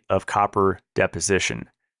site of copper deposition.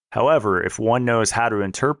 However, if one knows how to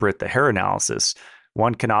interpret the hair analysis,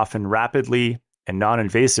 one can often rapidly and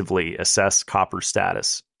non-invasively assess copper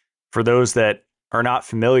status. For those that are not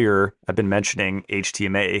familiar, I've been mentioning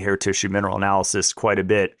HTMA, hair tissue mineral analysis, quite a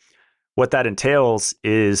bit. What that entails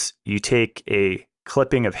is you take a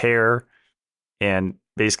clipping of hair and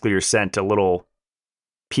basically you're sent a little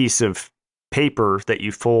piece of paper that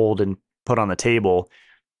you fold and put on the table,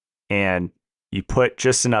 and you put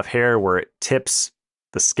just enough hair where it tips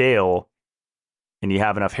the scale and you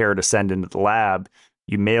have enough hair to send into the lab.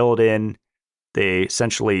 You mail it in. They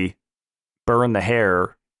essentially burn the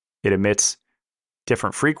hair. It emits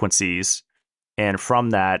different frequencies. And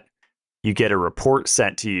from that, you get a report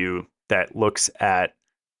sent to you that looks at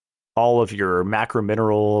all of your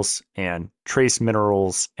macrominerals and trace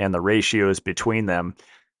minerals and the ratios between them.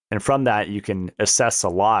 And from that, you can assess a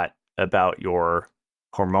lot about your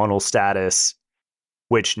hormonal status,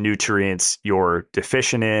 which nutrients you're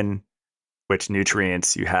deficient in, which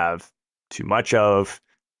nutrients you have too much of.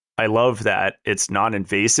 I love that it's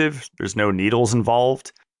non-invasive. There's no needles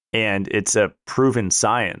involved, and it's a proven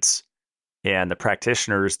science. And the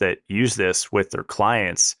practitioners that use this with their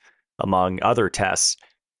clients, among other tests,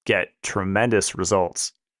 get tremendous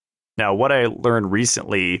results. Now, what I learned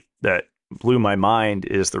recently that blew my mind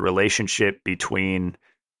is the relationship between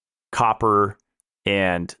copper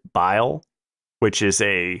and bile, which is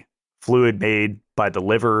a fluid made by the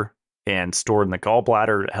liver and stored in the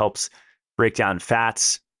gallbladder. It helps break down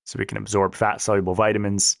fats so we can absorb fat-soluble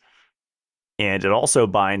vitamins. And it also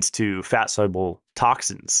binds to fat-soluble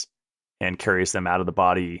toxins and carries them out of the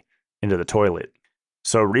body into the toilet.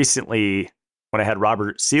 So recently, when I had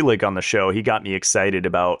Robert Seelig on the show, he got me excited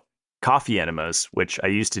about coffee enemas, which I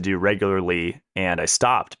used to do regularly, and I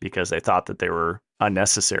stopped because I thought that they were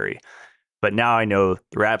unnecessary. But now I know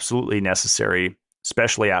they're absolutely necessary,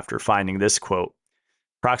 especially after finding this quote.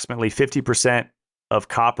 Approximately 50% of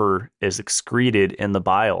copper is excreted in the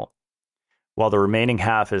bile, while the remaining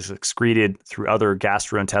half is excreted through other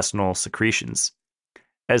gastrointestinal secretions.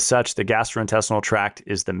 As such, the gastrointestinal tract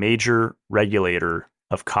is the major regulator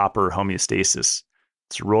of copper homeostasis.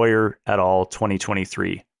 It's Royer et al.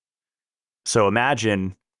 2023. So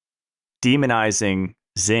imagine demonizing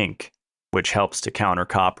zinc, which helps to counter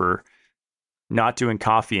copper, not doing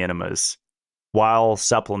coffee enemas, while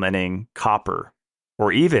supplementing copper,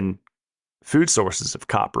 or even food sources of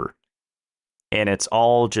copper. And it's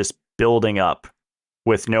all just building up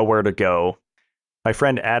with nowhere to go. My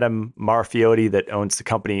friend Adam Marfiotti, that owns the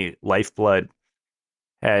company Lifeblood,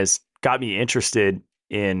 has got me interested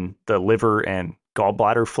in the liver and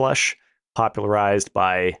gallbladder flush, popularized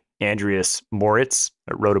by Andreas Moritz,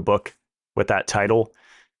 that wrote a book with that title.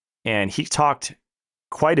 And he talked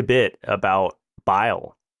quite a bit about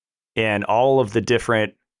bile and all of the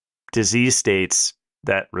different disease states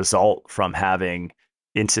that result from having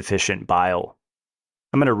insufficient bile.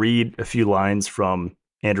 I'm going to read a few lines from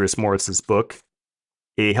Andreas Moritz's book.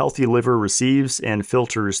 A healthy liver receives and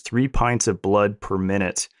filters 3 pints of blood per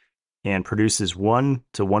minute and produces 1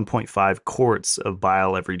 to 1.5 quarts of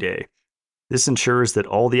bile every day. This ensures that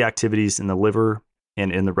all the activities in the liver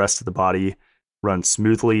and in the rest of the body run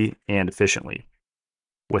smoothly and efficiently.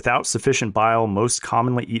 Without sufficient bile, most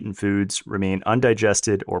commonly eaten foods remain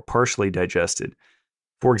undigested or partially digested.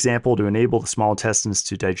 For example, to enable the small intestines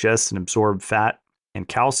to digest and absorb fat and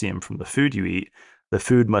calcium from the food you eat, the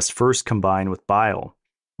food must first combine with bile.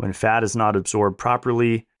 When fat is not absorbed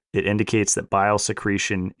properly, it indicates that bile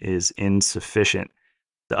secretion is insufficient.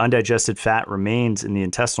 The undigested fat remains in the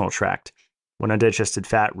intestinal tract. When undigested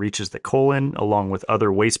fat reaches the colon, along with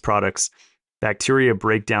other waste products, bacteria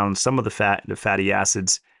break down some of the fat into fatty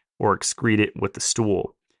acids or excrete it with the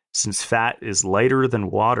stool. Since fat is lighter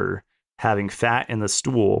than water, having fat in the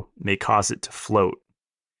stool may cause it to float.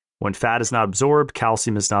 When fat is not absorbed,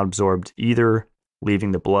 calcium is not absorbed either,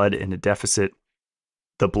 leaving the blood in a deficit.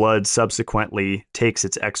 the blood subsequently takes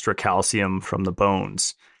its extra calcium from the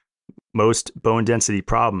bones. Most bone density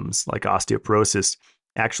problems, like osteoporosis,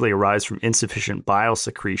 actually arise from insufficient bile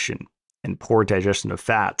secretion and poor digestion of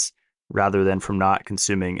fats rather than from not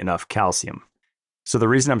consuming enough calcium. So the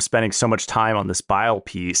reason I'm spending so much time on this bile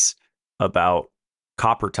piece about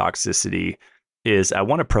copper toxicity is I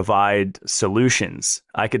want to provide solutions.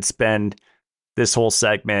 I could spend this whole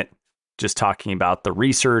segment just talking about the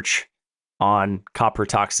research on copper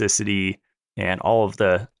toxicity and all of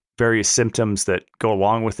the various symptoms that go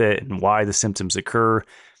along with it and why the symptoms occur.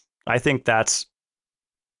 I think that's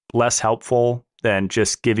less helpful than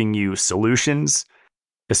just giving you solutions,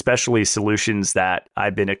 especially solutions that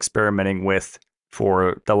I've been experimenting with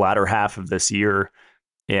for the latter half of this year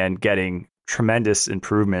and getting tremendous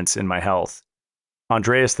improvements in my health.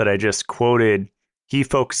 Andreas, that I just quoted, he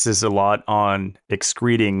focuses a lot on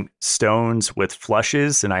excreting stones with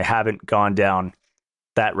flushes, and I haven't gone down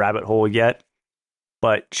that rabbit hole yet.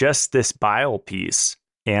 But just this bile piece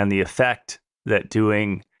and the effect that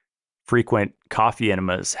doing frequent coffee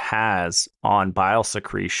enemas has on bile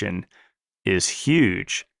secretion is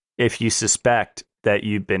huge if you suspect that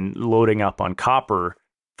you've been loading up on copper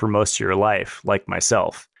for most of your life, like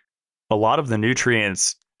myself. A lot of the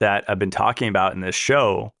nutrients that I've been talking about in this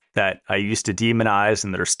show that I used to demonize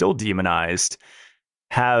and that are still demonized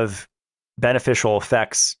have beneficial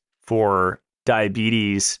effects for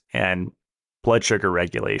diabetes and blood sugar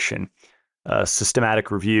regulation. A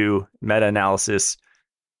systematic review, meta-analysis,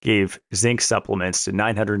 gave zinc supplements to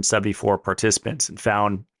 974 participants and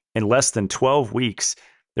found in less than 12 weeks,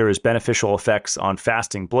 there was beneficial effects on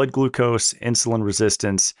fasting blood glucose, insulin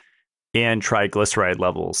resistance, and triglyceride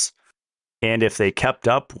levels. And if they kept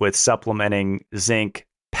up with supplementing zinc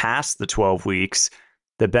past the 12 weeks,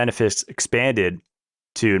 the benefits expanded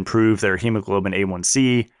to improve their hemoglobin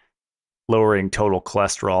A1C, lowering total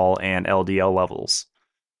cholesterol and LDL levels.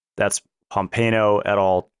 That's Pompano et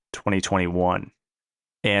al. 2021.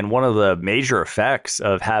 And one of the major effects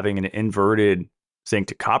of having an inverted zinc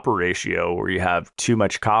to copper ratio, where you have too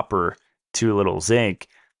much copper, too little zinc,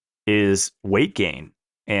 is weight gain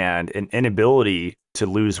and an inability to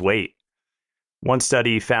lose weight. One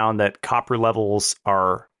study found that copper levels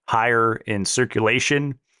are higher in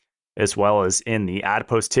circulation as well as in the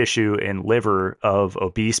adipose tissue and liver of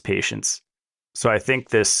obese patients. So I think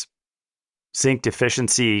this zinc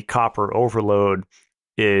deficiency, copper overload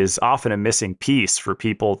is often a missing piece for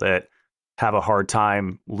people that have a hard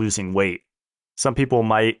time losing weight. Some people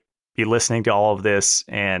might be listening to all of this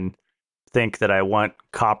and think that I want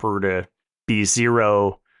copper to be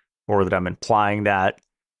zero or that I'm implying that.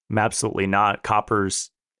 I'm absolutely not.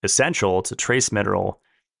 Copper's essential. It's a trace mineral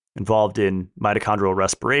involved in mitochondrial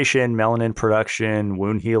respiration, melanin production,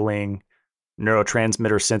 wound healing,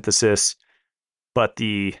 neurotransmitter synthesis. But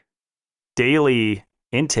the daily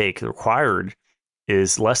intake required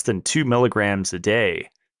is less than 2 milligrams a day,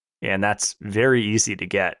 and that's very easy to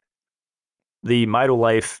get. The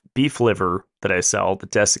Mitolife beef liver that I sell, the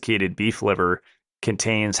desiccated beef liver,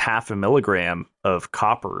 contains 0.5 milligram of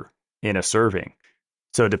copper in a serving.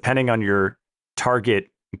 So depending on your target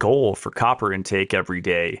goal for copper intake every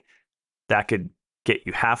day, that could get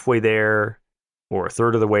you halfway there or a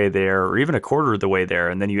third of the way there or even a quarter of the way there.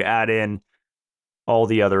 And then you add in all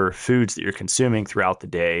the other foods that you're consuming throughout the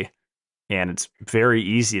day, and it's very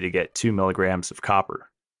easy to get 2 milligrams of copper.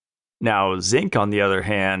 Now, zinc, on the other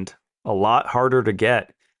hand, a lot harder to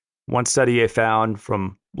get. One study I found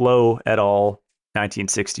from Lowe et al.,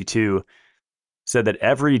 1962, said that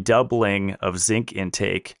every doubling of zinc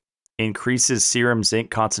intake increases serum zinc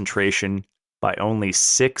concentration by only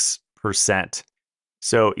 6%.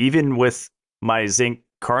 So even with my zinc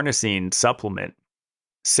carnosine supplement,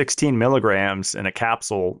 16 milligrams in a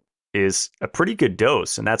capsule is a pretty good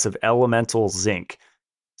dose, and that's of elemental zinc.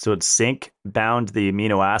 So it's zinc bound to the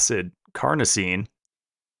amino acid carnosine,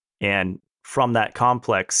 and from that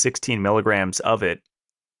complex, 16 milligrams of it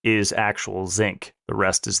is actual zinc. The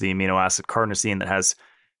rest is the amino acid carnosine that has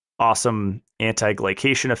awesome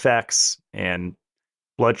anti-glycation effects and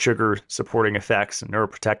blood sugar supporting effects and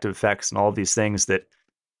neuroprotective effects and all of these things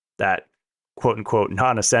that quote unquote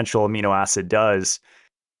non-essential amino acid does.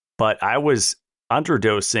 But I was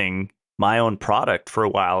underdosing my own product for a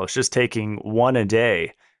while. I was just taking one a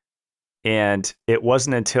day. And it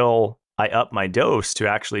wasn't until I upped my dose to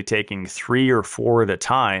actually taking 3 or 4 at a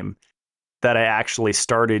time that I actually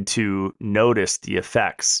started to notice the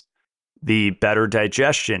effects. The better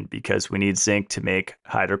digestion, because we need zinc to make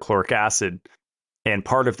hydrochloric acid. And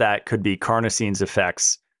part of that could be carnosine's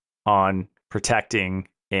effects on protecting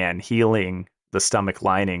and healing the stomach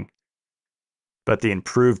lining. But the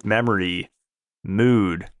improved memory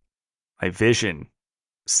mood, my vision,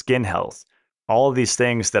 skin health, all of these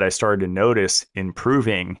things that I started to notice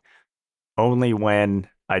improving only when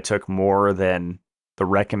I took more than the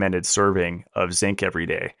recommended serving of zinc every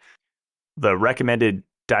day. The recommended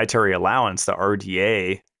dietary allowance, the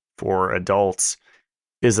RDA for adults,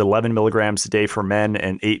 is 11 milligrams a day for men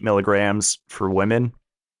and 8 milligrams for women.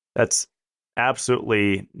 That's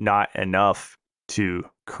absolutely not enough to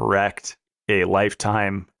correct a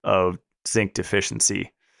lifetime of zinc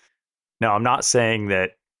deficiency. Now, I'm not saying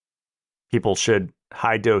that people should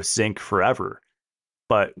high dose zinc forever,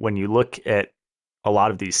 but when you look at a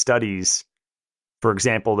lot of these studies, for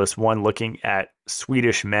example, this one looking at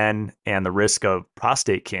Swedish men and the risk of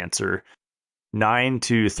prostate cancer, 9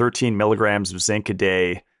 to 13 milligrams of zinc a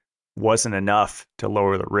day wasn't enough to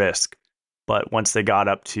lower the risk. But once they got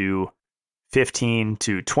up to 15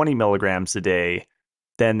 to 20 milligrams a day,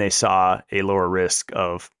 then they saw a lower risk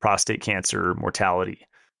of prostate cancer mortality.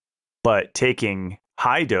 But taking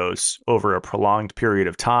high dose over a prolonged period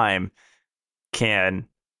of time can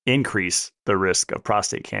increase the risk of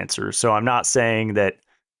prostate cancer. So I'm not saying that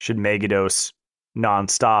should megadose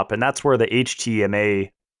nonstop. And that's where the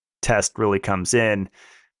HTMA test really comes in.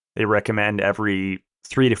 They recommend every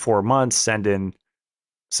 3 to 4 months, send in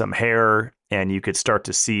some hair, and you could start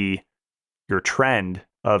to see your trend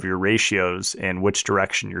of your ratios and which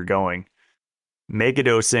direction you're going.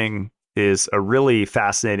 Megadosing is a really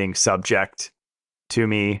fascinating subject to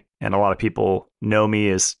me, and a lot of people know me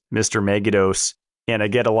as Mr. Megadose, and I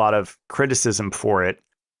get a lot of criticism for it.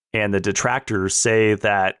 And the detractors say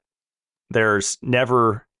that there's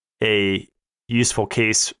never a useful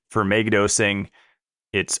case for megadosing.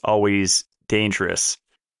 It's always dangerous.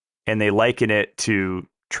 And they liken it to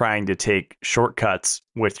trying to take shortcuts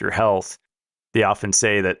with your health. They often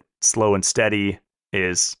say that slow and steady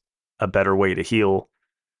is a better way to heal.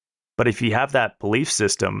 But if you have that belief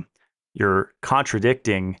system, you're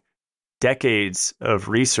contradicting decades of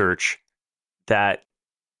research that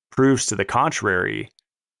proves to the contrary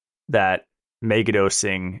that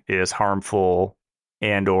megadosing is harmful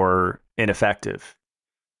and or ineffective.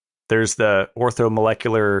 There's the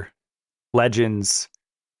orthomolecular legends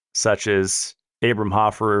such as Abram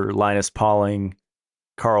Hoffer, Linus Pauling,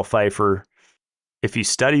 Carl Pfeiffer. If you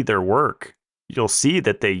study their work, you'll see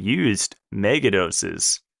that they used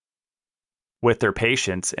megadoses with their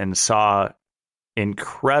patients and saw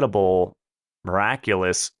incredible,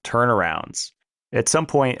 miraculous turnarounds. At some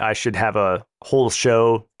point, I should have a whole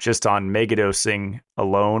show just on megadosing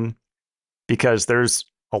alone, because there's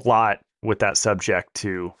a lot with that subject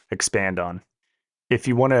to expand on. If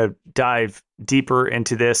you want to dive deeper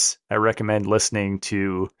into this, I recommend listening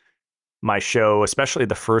to my show, especially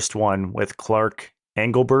the first one with Clark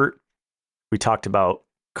Engelbert. We talked about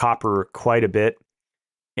copper quite a bit.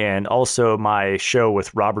 And also my show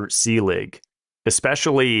with Robert Seelig,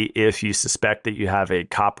 especially if you suspect that you have a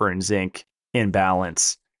copper and zinc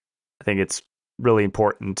imbalance. I think it's really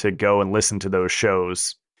important to go and listen to those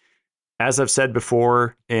shows. As I've said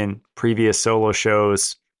before in previous solo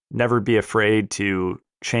shows, never be afraid to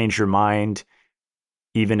change your mind,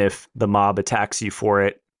 even if the mob attacks you for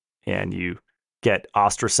it and you get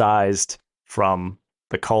ostracized from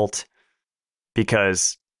the cult,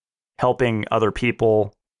 because helping other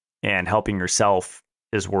people and helping yourself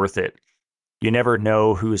is worth it. You never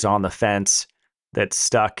know who's on the fence that's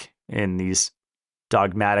stuck in these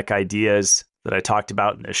dogmatic ideas that I talked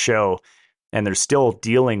about in the show, and they're still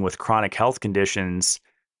dealing with chronic health conditions,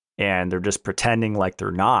 and they're just pretending like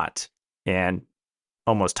they're not and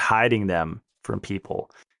almost hiding them from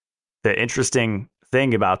people. The interesting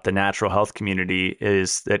thing about the natural health community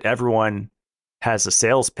is that everyone has a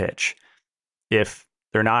sales pitch. If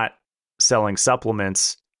they're not selling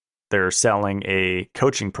supplements, they're selling a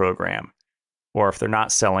coaching program. Or if they're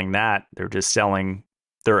not selling that, they're just selling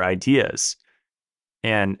their ideas.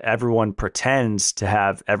 And everyone pretends to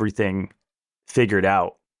have everything figured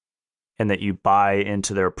out and that you buy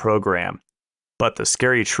into their program. But the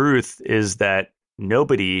scary truth is that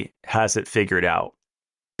nobody has it figured out,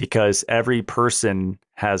 because every person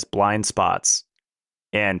has blind spots,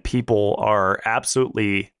 and people are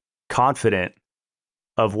absolutely confident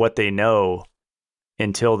of what they know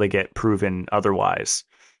until they get proven otherwise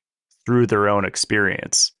through their own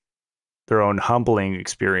experience, their own humbling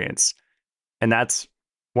experience. And that's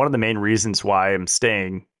one of the main reasons why I'm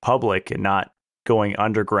staying public and not going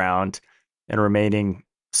underground and remaining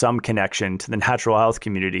some connection to the natural health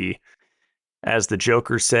community. As the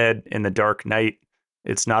Joker said in The Dark Knight,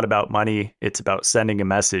 it's not about money, it's about sending a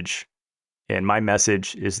message. And my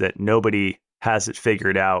message is that nobody has it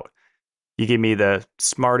figured out. You give me the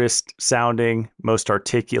smartest sounding, most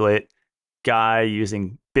articulate, guy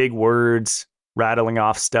using big words, rattling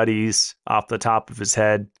off studies off the top of his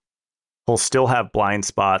head. He'll still have blind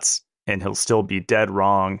spots and he'll still be dead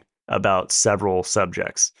wrong about several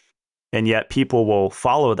subjects. And yet people will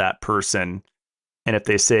follow that person. And if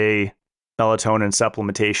they say melatonin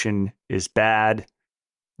supplementation is bad,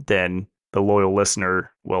 then the loyal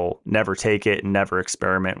listener will never take it and never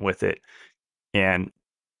experiment with it. And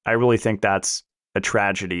I really think that's a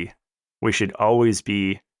tragedy. We should always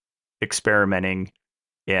be experimenting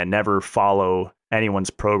and never follow anyone's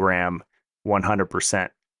program 100%.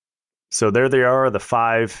 So there they are, the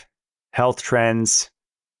 5 health trends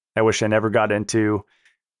I wish I never got into.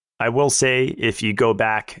 I will say, if you go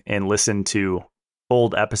back and listen to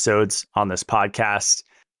old episodes on this podcast,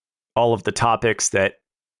 all of the topics that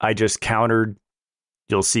I just countered,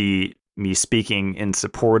 you'll see me speaking in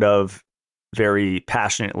support of very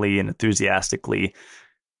passionately and enthusiastically.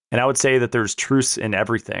 And I would say that there's truths in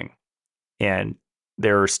everything. And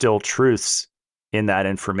there are still truths in that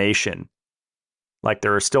information. Like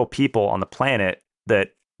there are still people on the planet that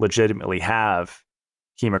legitimately have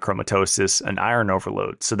hemochromatosis and iron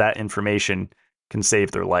overload. So that information can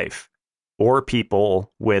save their life. Or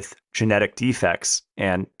people with genetic defects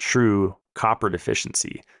and true copper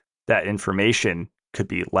deficiency. That information could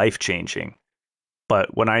be life-changing.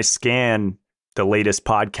 But when I scan the latest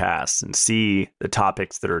podcasts and see the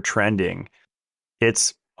topics that are trending,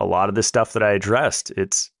 it's a lot of the stuff that I addressed.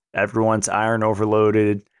 It's everyone's iron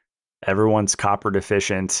overloaded, everyone's copper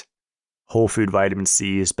deficient, whole food vitamin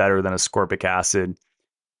C is better than ascorbic acid.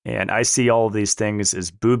 And I see all of these things as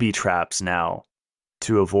booby traps now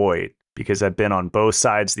to avoid, because I've been on both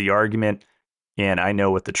sides of the argument and I know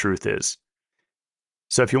what the truth is.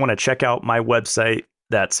 So if you want to check out my website,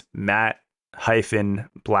 that's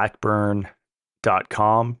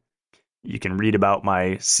matt-blackburn.com. You can read about my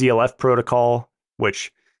CLF protocol,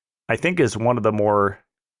 which I think is one of the more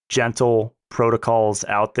gentle protocols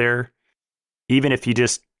out there. Even if you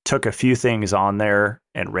just took a few things on there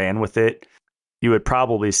and ran with it, you would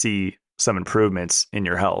probably see some improvements in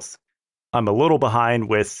your health. I'm a little behind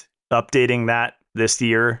with updating that this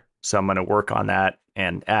year, so I'm going to work on that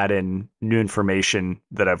and add in new information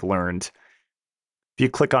that I've learned. If you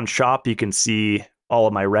click on shop, you can see all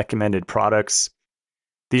of my recommended products.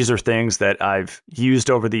 These are things that I've used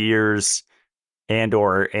over the years and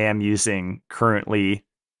or am using currently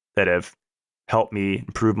that have helped me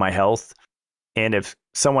improve my health. And if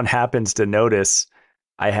someone happens to notice,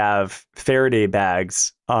 I have Faraday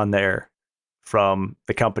bags on there from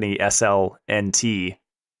the company SLNT.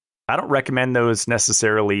 I don't recommend those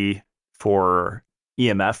necessarily for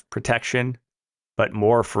EMF protection, but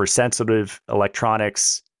more for sensitive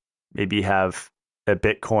electronics. Maybe you have a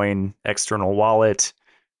Bitcoin external wallet,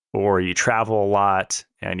 or you travel a lot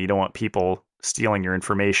and you don't want people stealing your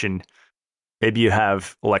information. Maybe you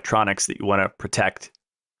have electronics that you want to protect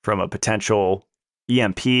from a potential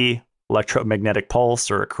EMP, electromagnetic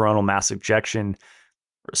pulse, or a coronal mass ejection,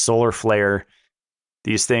 or a solar flare.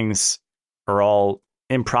 These things are all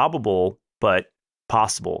improbable, but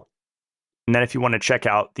possible. And then if you want to check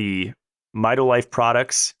out the Mitolife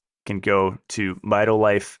products, you can go to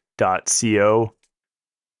mitolife.co.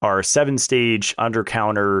 Our 7-stage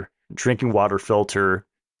under-counter drinking water filter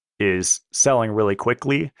is selling really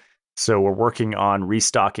quickly. So we're working on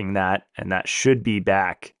restocking that, and that should be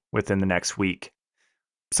back within the next week.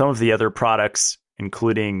 Some of the other products,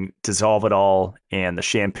 including Dissolve It All and the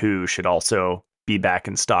shampoo, should also be back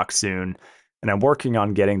in stock soon. And I'm working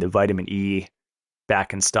on getting the vitamin E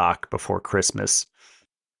back in stock before Christmas.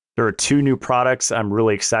 There are 2 new products I'm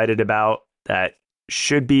really excited about that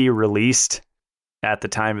should be released at the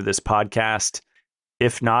time of this podcast.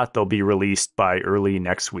 If not, they'll be released by early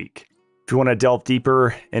next week. If you want to delve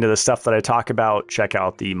deeper into the stuff that I talk about, check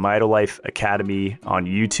out the Mitolife Academy on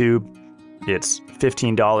YouTube. It's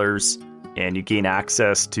 $15 and you gain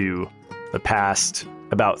access to the past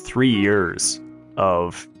about 3 years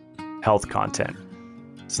of health content.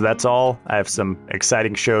 So that's all. I have some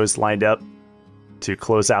exciting shows lined up to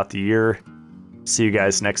close out the year. See you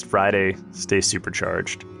guys next Friday. Stay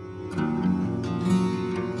supercharged.